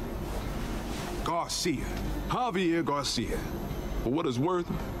 Garcia. Javier Garcia. For what it's worth,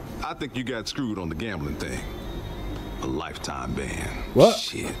 I think you got screwed on the gambling thing. A lifetime ban. What?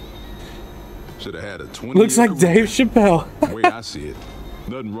 Shit. Should have had a 20. Looks like Dave Chappelle. The way I see it,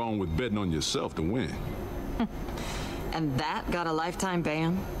 nothing wrong with betting on yourself to win. And that got a lifetime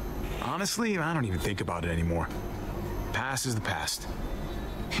ban? Honestly, I don't even think about it anymore. Past is the past.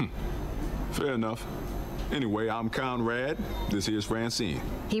 Fair enough. Anyway, I'm Conrad. This here's Francine.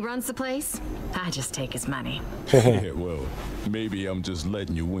 He runs the place. I just take his money. Yeah, well, maybe I'm just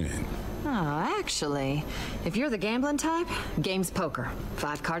letting you win. Oh, actually, if you're the gambling type, game's poker.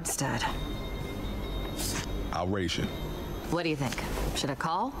 5-card stud. I'll race you. What do you think? Should I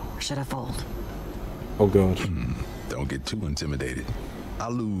call or should I fold? Oh, God. Don't get too intimidated. I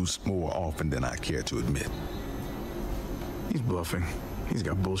lose more often than I care to admit. He's bluffing. He's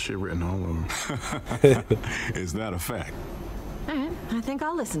got bullshit written all over him. Is that a fact? All right, I think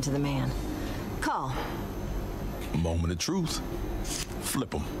I'll listen to the man. Call. Moment of truth.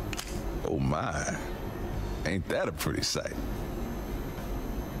 Flip him. Oh my. Ain't that a pretty sight?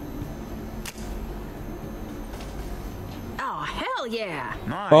 Oh, hell yeah.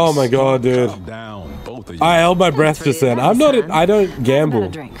 Nice. Oh my God, dude. Calm down, both of you. I held my breath just then. I don't gamble.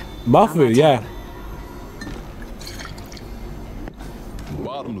 Mafu, yeah.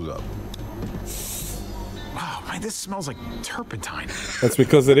 Bottoms up. Wow, man, this smells like turpentine. That's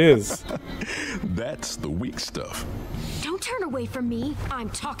because it is. That's the weak stuff. Don't turn away from me. I'm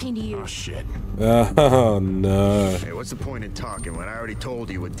talking to you. Oh, shit. Oh, no. Hey, what's the point in talking when I already told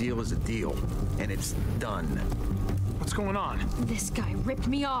you a deal is a deal, and it's done? What's going on? This guy ripped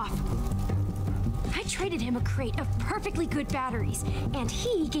me off. I traded him a crate of perfectly good batteries, and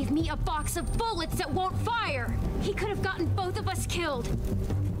he gave me a box of bullets that won't fire. He could have gotten both of us killed.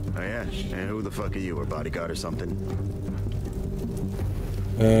 Oh yeah? And who the fuck are you, a bodyguard or something?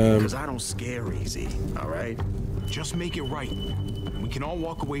 Because I don't scare easy, all right? Just make it right. We can all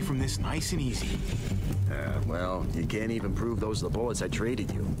walk away from this nice and easy. Well, you can't even prove those are the bullets I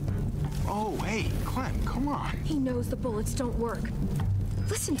traded you. Oh, hey, Clem, come on. He knows the bullets don't work.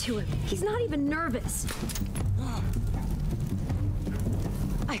 Listen to him. He's not even nervous.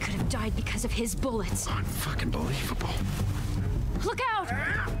 I could have died because of his bullets. Unfucking believable. Look out!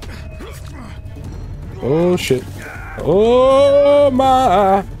 Oh shit. Oh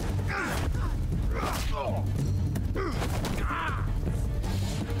my.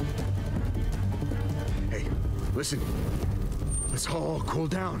 Hey, listen. Let's all cool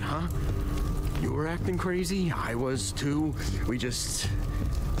down, huh? You were acting crazy. I was too. We just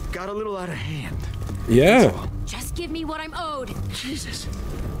got a little out of hand. Yeah. Just give me what I'm owed. Jesus.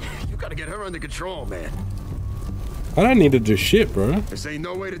 You gotta get her under control, man. I don't need to do shit, bro. This ain't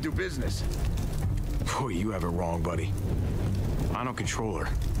no way to do business. Boy, you have it wrong, buddy. I don't control her,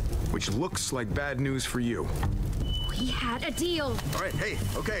 which looks like bad news for you. We had a deal. All right, hey,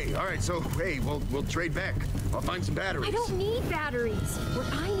 okay, all right, so, hey, we'll trade back. I'll find some batteries. I don't need batteries. What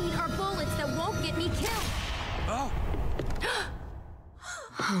I need are bullets that won't get me killed. Oh.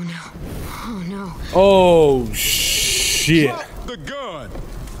 Oh no. Oh no. Oh shit. Drop the gun.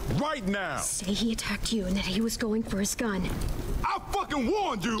 Right now. Say he attacked you and that he was going for his gun. I fucking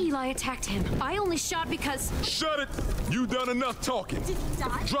warned you. Eli attacked him. I only shot because... Shut it. You done enough talking. Did he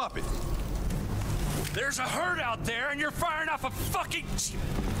die? Drop it. There's a herd out there and you're firing off a fucking...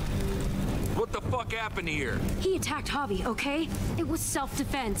 What the fuck happened here? He attacked Javi, okay? It was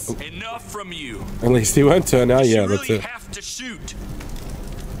self-defense. Enough from you. At least he won't turn out. Yeah, that's You it. really have to shoot.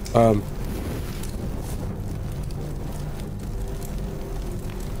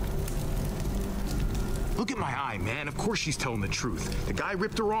 Look at my eye, man. Of course she's telling the truth. The guy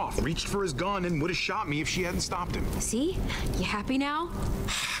ripped her off, reached for his gun, and would have shot me if she hadn't stopped him. See? You happy now?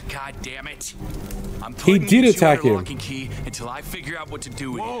 God damn it. I'm He putting did you attack on a him. lock and key until I figure out what to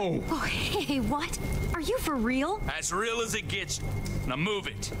do with it. Oh, hey, what? Are you for real? As real as it gets. Now move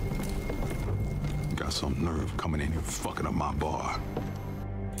it. Got some nerve coming in here fucking up my bar.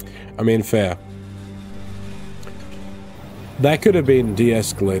 I mean, fair. That could have been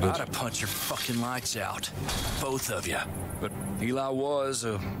de-escalated. I'd have punched your fucking lights out. Both of you. But Eli was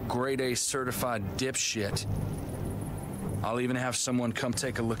a grade A certified dipshit. I'll even have someone come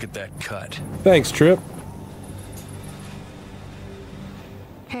take a look at that cut. Thanks, Trip.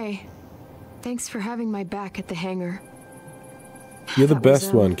 Hey, thanks for having my back at the hangar. You're the That was,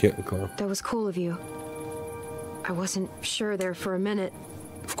 best one, Kit Claw. That was cool of you. I wasn't sure there for a minute.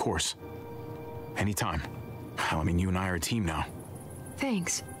 Of course. Anytime. Hell, I mean, you and I are a team now.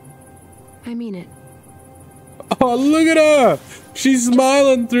 Thanks. I mean it. Oh, look at her! She's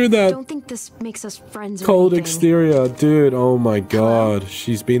smiling through that Don't think this makes us friends or cold anything. exterior. Dude, oh my god.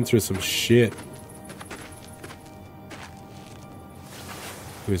 She's been through some shit.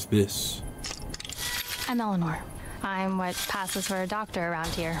 Who's this? I'm Eleanor. I'm what passes for a doctor around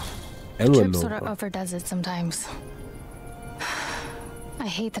here. Eleanor. Trip sort of overdoes it sometimes. I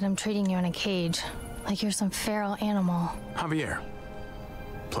hate that I'm treating you in a cage, like you're some feral animal. Javier.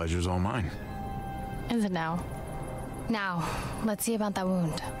 Pleasure's all mine. Is it now? Now, let's see about that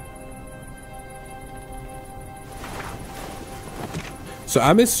wound. So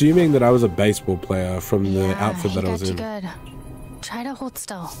I'm assuming that I was a baseball player from the Yeah, outfit that he I was got you in. good. Try to hold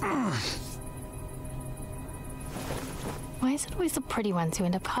still. Why is it always the pretty ones who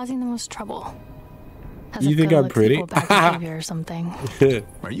end up causing the most trouble? As You if think good I'm looks pretty? equal bad behavior or something.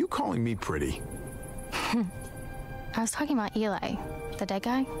 Are you calling me pretty? I was talking about Eli, the dead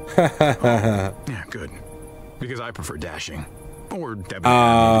guy. Yeah, good. Because I prefer dashing. Or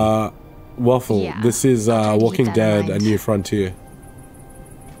debonair, Waffle. Yeah, This is I'll try to keep Walking that in Dead: A mind. New Frontier.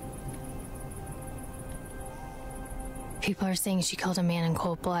 People are saying she killed a man in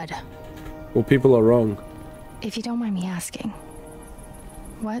cold blood. Well, people are wrong. If you don't mind me asking,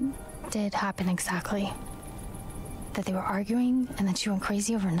 what did happen exactly? That they were arguing and then she went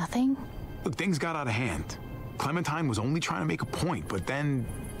crazy over nothing? Look, things got out of hand. Clementine was only trying to make a point, but then...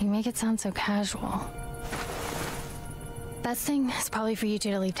 You make it sound so casual. Best thing is probably for you two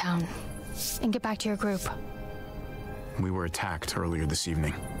to leave town and get back to your group. We were attacked earlier this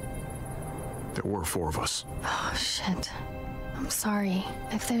evening. There were 4 of us. Oh, shit. I'm sorry.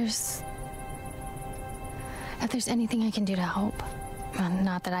 If there's anything I can do to help.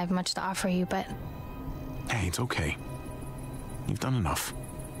 Not that I have much to offer you, but... Hey, it's okay. You've done enough.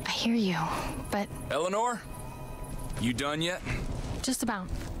 I hear you, but... Eleanor? You done yet? Just about.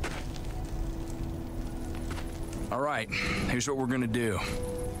 All right, here's what we're gonna do.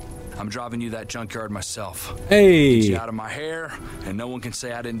 I'm driving you that junkyard myself. Hey. Get you out of my hair, and no one can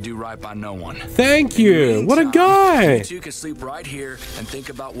say I didn't do right by no one. Thank you. What a guy. You two can sleep right here and think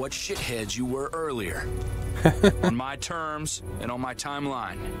about what shitheads you were earlier. On my terms and on my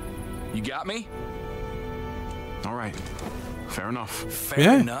timeline. You got me? All right. Fair enough.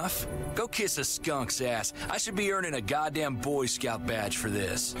 Fair enough. Go kiss a skunk's ass. I should be earning a goddamn Boy Scout badge for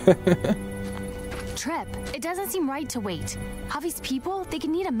this. Trip, it doesn't seem right to wait. Javi's people, they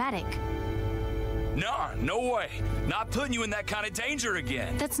can need a medic. Nah, no way. Not putting you in that kind of danger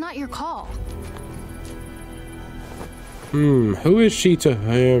again. That's not your call. Who is she to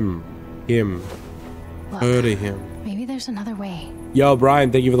him? Look, Her to him. Maybe there's another way. Yo,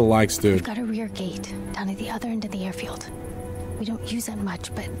 Brian, thank you for the likes, dude. We've got a rear gate down at the other end of the airfield. We don't use it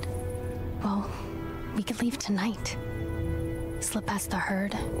much, but, well, we could leave tonight. Slip past the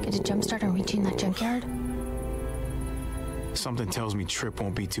herd, get a jump start on reaching that junkyard. Something tells me Trip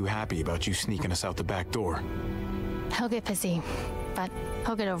won't be too happy about you sneaking us out the back door. He'll get pissy, but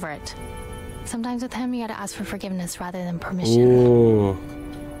he'll get over it. Sometimes with him, you gotta ask for forgiveness rather than permission. Ooh.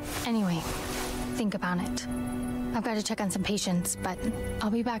 Anyway, think about it. I've got to check on some patients, but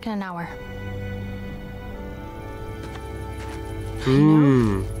I'll be back in an hour.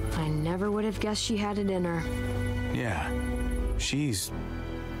 I never would have guessed she had it in her. Yeah, she's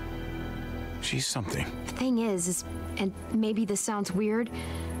something. The thing is, and maybe this sounds weird,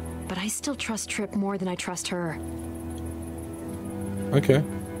 but I still trust Trip more than I trust her. Okay.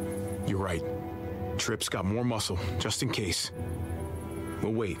 You're right. Trip's got more muscle, just in case.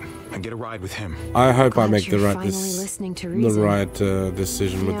 We'll wait and get a ride with him. I hope I make the right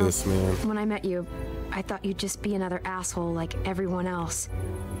decision with this, man. When I met you, I thought you'd just be another asshole like everyone else.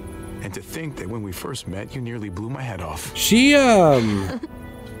 And to think that when we first met, you nearly blew my head off. She,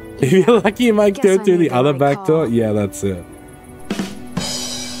 if you're lucky, you might go through the other back door. Yeah, that's it.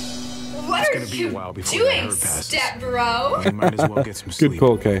 What are you doing, step bro? You might as well get some sleep. Good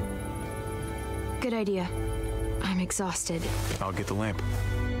call, Kay. Good idea. I'm exhausted. I'll get the lamp.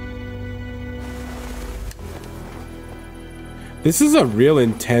 This is a real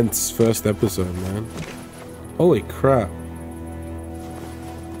intense first episode, man. Holy crap.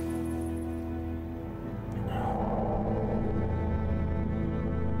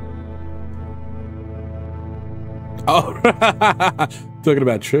 Oh, talking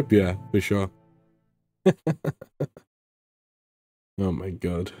about Trip, yeah, for sure. Oh my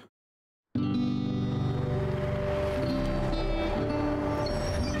god.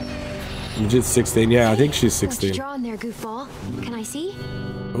 You did 16, yeah, I think she's 16. What's drawn there, goofball? Can I see?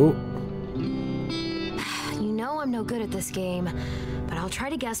 Oh. You know I'm no good at this game, but I'll try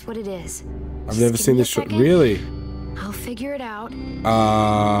to guess what it is. I've never seen this show. Really? I'll figure it out.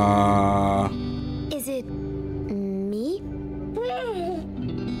 Is it me?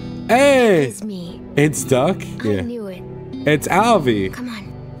 Hey! It's me. It's Duck? I knew it. It's Alvy. Come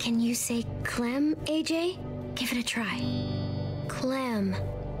on. Can you say Clem, AJ? Give it a try. Clem.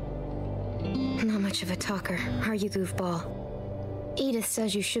 Not much of a talker, are you, goofball? Edith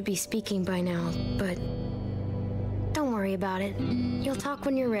says you should be speaking by now, but don't worry about it. You'll talk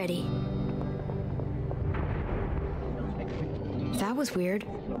when you're ready. That was weird.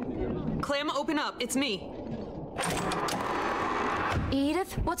 Clem, open up. It's me.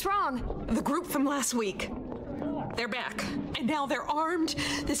 Edith, what's wrong? The group from last week. They're back. And now they're armed.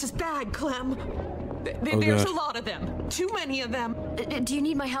 This is bad, Clem. There's a lot of them. Too many of them. Do you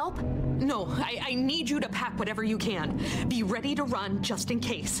need my help? No, I need you to pack whatever you can. Be ready to run just in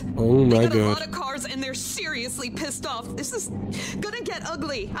case. Oh my god. They got a lot of cars and they're seriously pissed off. This is gonna get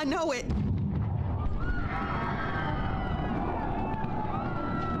ugly. I know it.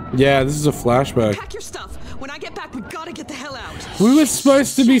 Yeah, this is a flashback. Pack your stuff. When I get back, we gotta get the hell out. We were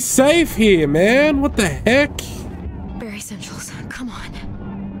supposed to be safe here, man. What the heck? Bare essentials. Come on.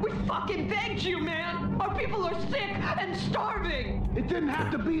 We fucking begged you, man. Our people are sick and starving. It didn't have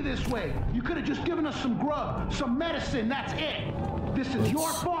to be this way. You could have just given us some grub, some medicine, that's it. This is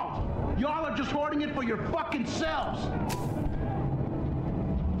your fault. Y'all are just hoarding it for your fucking selves.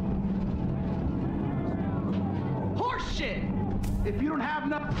 Horse shit. If you don't have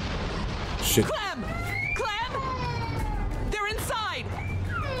enough... Shit. Clem! Clem! They're inside!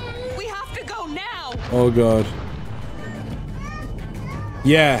 We have to go now! Oh god.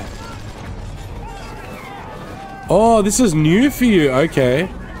 Yeah. Oh, this is new for you. Okay.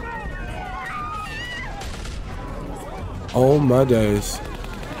 Oh my days.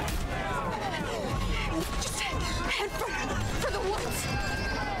 Just head for the woods.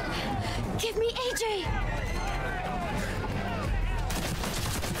 Give me AJ.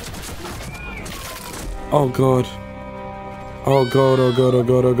 Oh god. Oh god, oh god, oh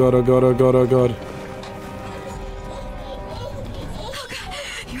god, oh god, oh god, oh god, oh god.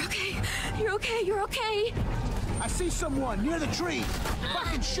 You're okay. I see someone near the tree.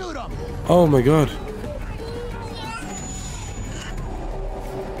 Fucking shoot him. Oh my god.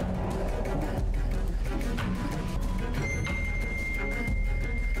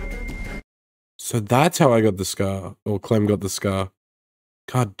 So that's how I got the scar, or Clem got the scar.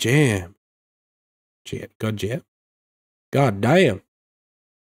 God damn. God damn. God damn.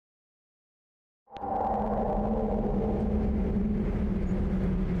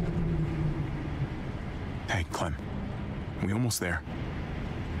 Hey, Clem. We almost there.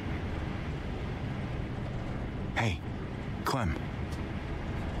 Hey, Clem.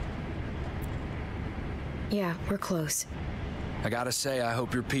 Yeah, we're close. I gotta say, I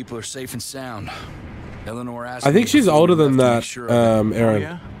hope your people are safe and sound. Eleanor asked I think she's older than that, Aaron. Oh,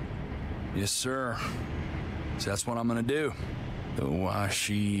 yeah? Yes, sir. So that's what I'm gonna do. Though why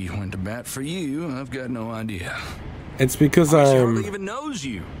she went to bat for you, I've got no idea. It's because She hardly even knows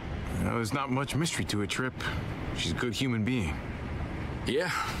you. You know, there's not much mystery to it, Trip. She's a good human being.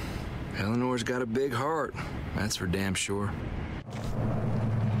 Yeah, Eleanor's got a big heart. That's for damn sure.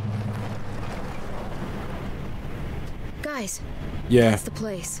 Guys. Yeah. That's the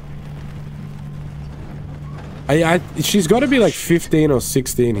place. She's got to be like 15 or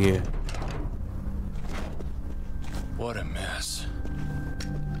 16 here. What a mess.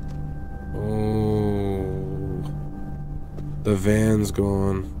 Oh. The van's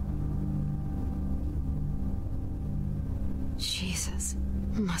gone. Jesus.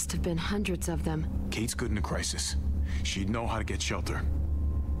 Must have been hundreds of them. Kate's good in a crisis. She'd know how to get shelter.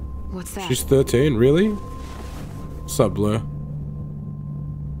 What's that? She's 13, really? What's up, Blur?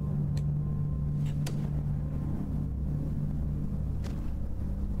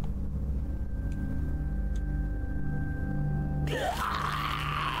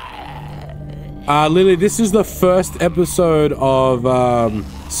 Lily, this is the first episode of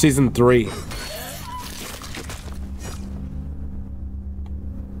season 3.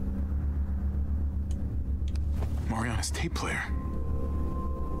 Mariana's tape player.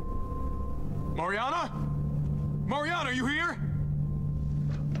 Mariana? Mariana, are you here?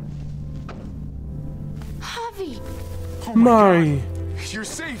 Javi! Oh Mari. You're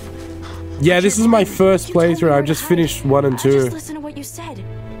safe. Yeah, this is my first playthrough. I've just finished 1 and 2. Just listen to what you said.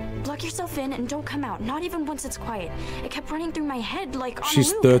 Lock yourself in and don't come out, not even once it's quiet. It kept running through my head like on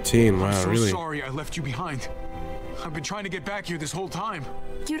She's a loop. 13, wow, I'm so really? sorry I left you behind. I've been trying to get back here this whole time.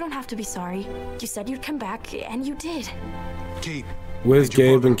 You don't have to be sorry. You said you'd come back, and you did. Kate. Where's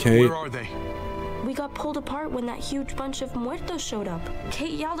Gabe and Kate? Where are they? We got pulled apart when that huge bunch of muertos showed up.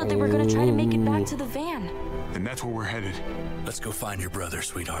 Kate yelled that they were gonna try to make it back to the van. And that's where we're headed. Let's go find your brother,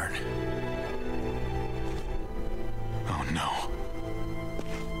 sweetheart. Oh no.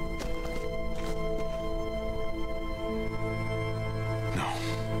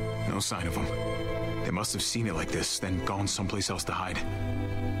 No sign of them. They must have seen it like this, then gone someplace else to hide.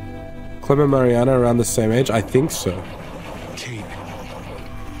 Clem and Mariana around the same age? I think so. Kate.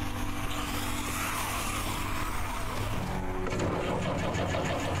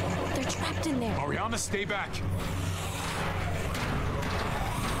 They're trapped in there. Mariana, stay back.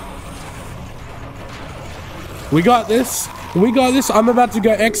 We got this. We got this. I'm about to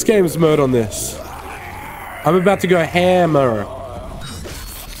go X Games mode on this. I'm about to go hammer.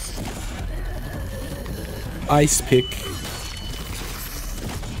 Ice pick.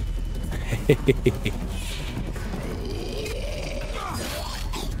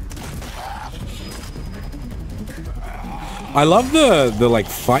 I love the like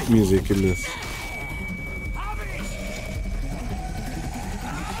fight music in this.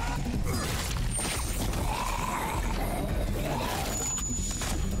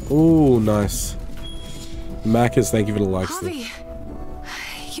 Ooh, nice. Macas, thank you for the likes. Javi,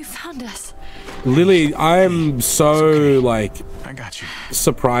 you found us. Lily, I'm so like I got you.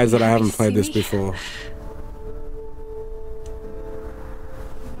 Surprised that I haven't played this before.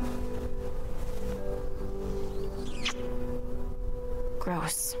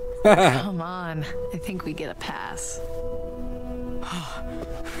 Gross. Come on. I think we get a pass.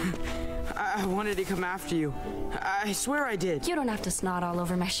 I wanted to come after you. I swear I did. You don't have to snot all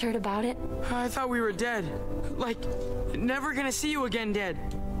over my shirt about it. I thought we were dead. Like, never gonna see you again dead.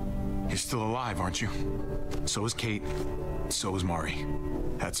 You're still alive, aren't you? So is Kate. So is Mari.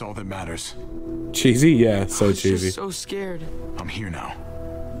 That's all that matters. Cheesy? Yeah, so cheesy. Just so scared. I'm here now.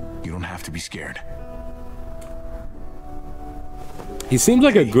 You don't have to be scared. He seems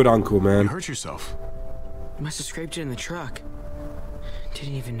like a good uncle, man. You hurt yourself. Must have scraped it in the truck.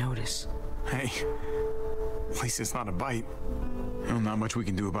 Didn't even notice. Hey, at least it's not a bite. Well, not much we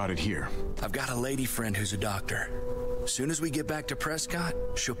can do about it here. I've got a lady friend who's a doctor. As soon as we get back to Prescott,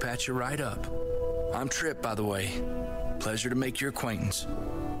 she'll patch you right up. I'm Trip, by the way. Pleasure to make your acquaintance.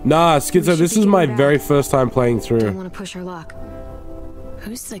 Nah, Schizo, this is my very first time playing through. Don't want to push her luck.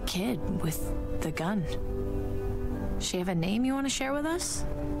 Who's the kid with the gun? She have a name you want to share with us?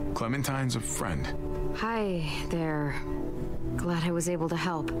 Clementine's a friend. Hi there. Glad I was able to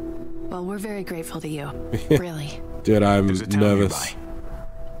help. Well, we're very grateful to you. Really. Dude, I'm There's a town nervous.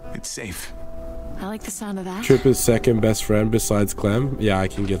 nearby. It's safe. I like the sound of that. Tripper's second best friend besides Clem. Yeah, I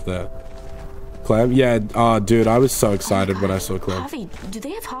can get that. Clem? Yeah, dude, I was so excited when I saw Clem. Javi, do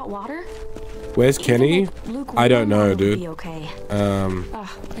they have hot water? Where's Kenny? I don't know, dude. Be okay.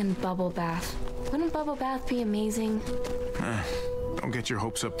 And bubble bath. Wouldn't bubble bath be amazing? Don't get your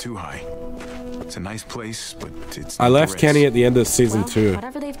hopes up too high. It's a nice place, but it's I left Kenny at the end of season 2.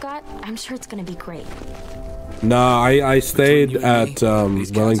 Whatever they've got, I'm sure it's gonna be great. Nah, I stayed at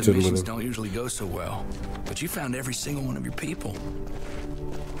Wellington with him. Don't usually go so well, but you found every single one of your people,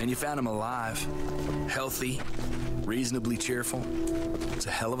 and you found them alive, healthy, reasonably cheerful. It's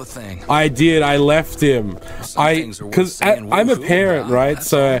a hell of a thing. I did. I left him. Because I'm a parent, right?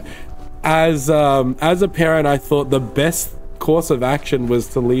 So as a parent, I thought the best course of action was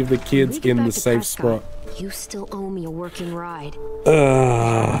to leave the kids in the safe spot. You still owe me a working ride.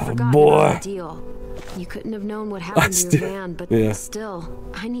 Boy. Deal. You couldn't have known what happened to your van, but still,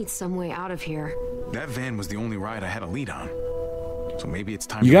 I need some way out of here. That van was the only ride I had a lead on. So maybe it's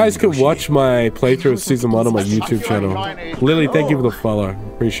time. You guys can watch my playthrough of season 1 on my YouTube channel. Lily, thank you for the follow.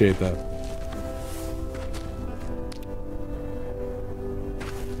 Appreciate that.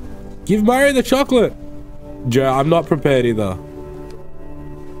 Give Mario the chocolate. Joe, I'm not prepared either.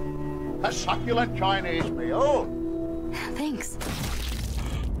 A succulent Chinese meal. Thanks.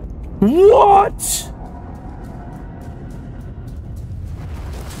 What?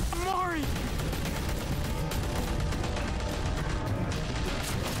 Mari!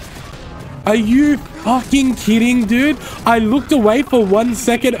 Are you fucking kidding, dude? I looked away for 1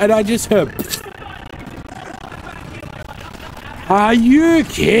 second and I just heard... Are you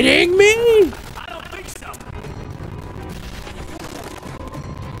kidding me? I don't think so.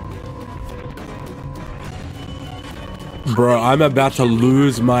 Bro, I'm about to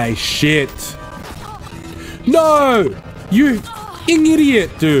lose my shit. No! You fucking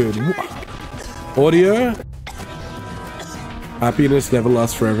idiot, dude. Audio? Happiness never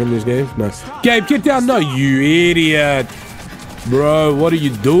lasts forever in these games? No. Gabe, get down. No, you idiot. Bro, what are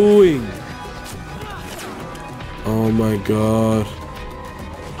you doing? Oh my god.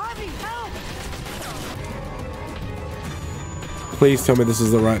 Please tell me this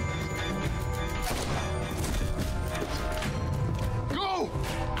is the right...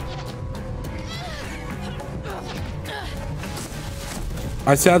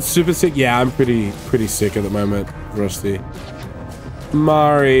 I sound super sick. Yeah, I'm pretty sick at the moment, Rusty.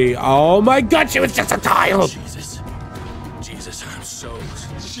 Mari. Oh my god, she was just a child. Jesus, I'm so...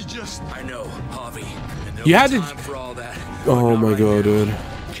 She just... I know, Javi. And no You had time to... for all that. Oh my god, dude.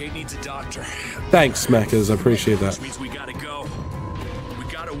 Kate needs a doctor. Thanks, Smackers. I appreciate that. Which means we gotta go. We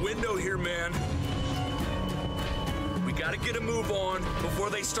got a window here, man. We gotta get a move on before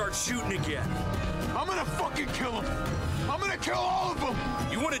they start shooting again. I'm gonna fucking kill him. I'm gonna kill all of them.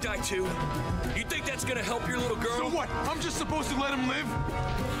 You wanna die too? You think that's gonna help your little girl? So what? I'm just supposed to let him live?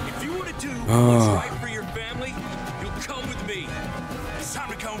 If you wanna do what's right for your family, you'll come with me. It's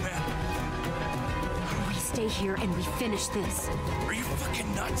time to go, man. We stay here and we finish this. Are you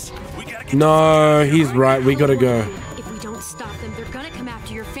fucking nuts? We gotta get... No, he's right. We gotta go. If we don't stop them, they're gonna come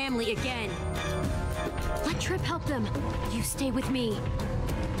after your family again. Let Trip help them. You stay with me.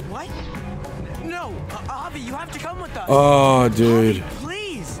 What? No, Javi, you have to come with us. Oh, dude. Javi,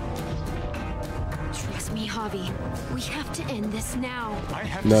 please. Trust me, Javi. We have to end this now. I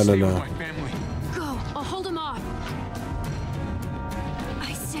have to stay with my family. Go. I'll hold him off.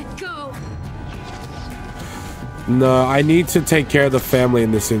 I said go. No, I need to take care of the family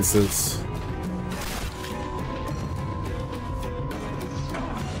in this instance.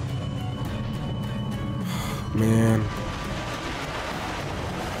 Man.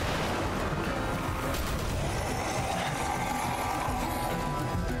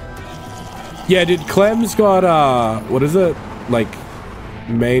 Yeah, dude, Clem's got, what is it? Like,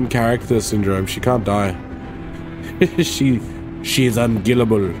 main character syndrome. She can't die. she is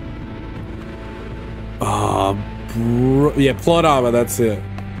unkillable. Yeah, plot armor, that's it.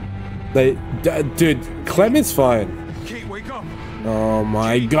 Dude, Clem is fine. Kate, wake up. Oh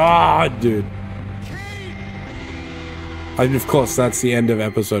my god, dude. And of course, that's the end of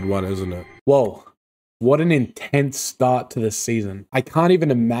episode 1, isn't it? Whoa. What an intense start to this season. I can't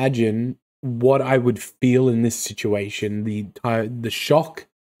even imagine what I would feel in this situation. The shock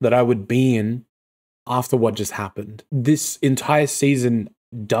that I would be in after what just happened. This entire season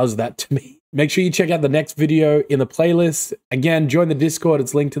does that to me. Make sure you check out the next video in the playlist. Again, join the Discord.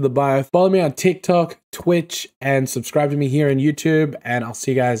 It's linked to the bio. Follow me on TikTok, Twitch, and subscribe to me here on YouTube. And I'll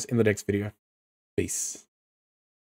see you guys in the next video. Peace.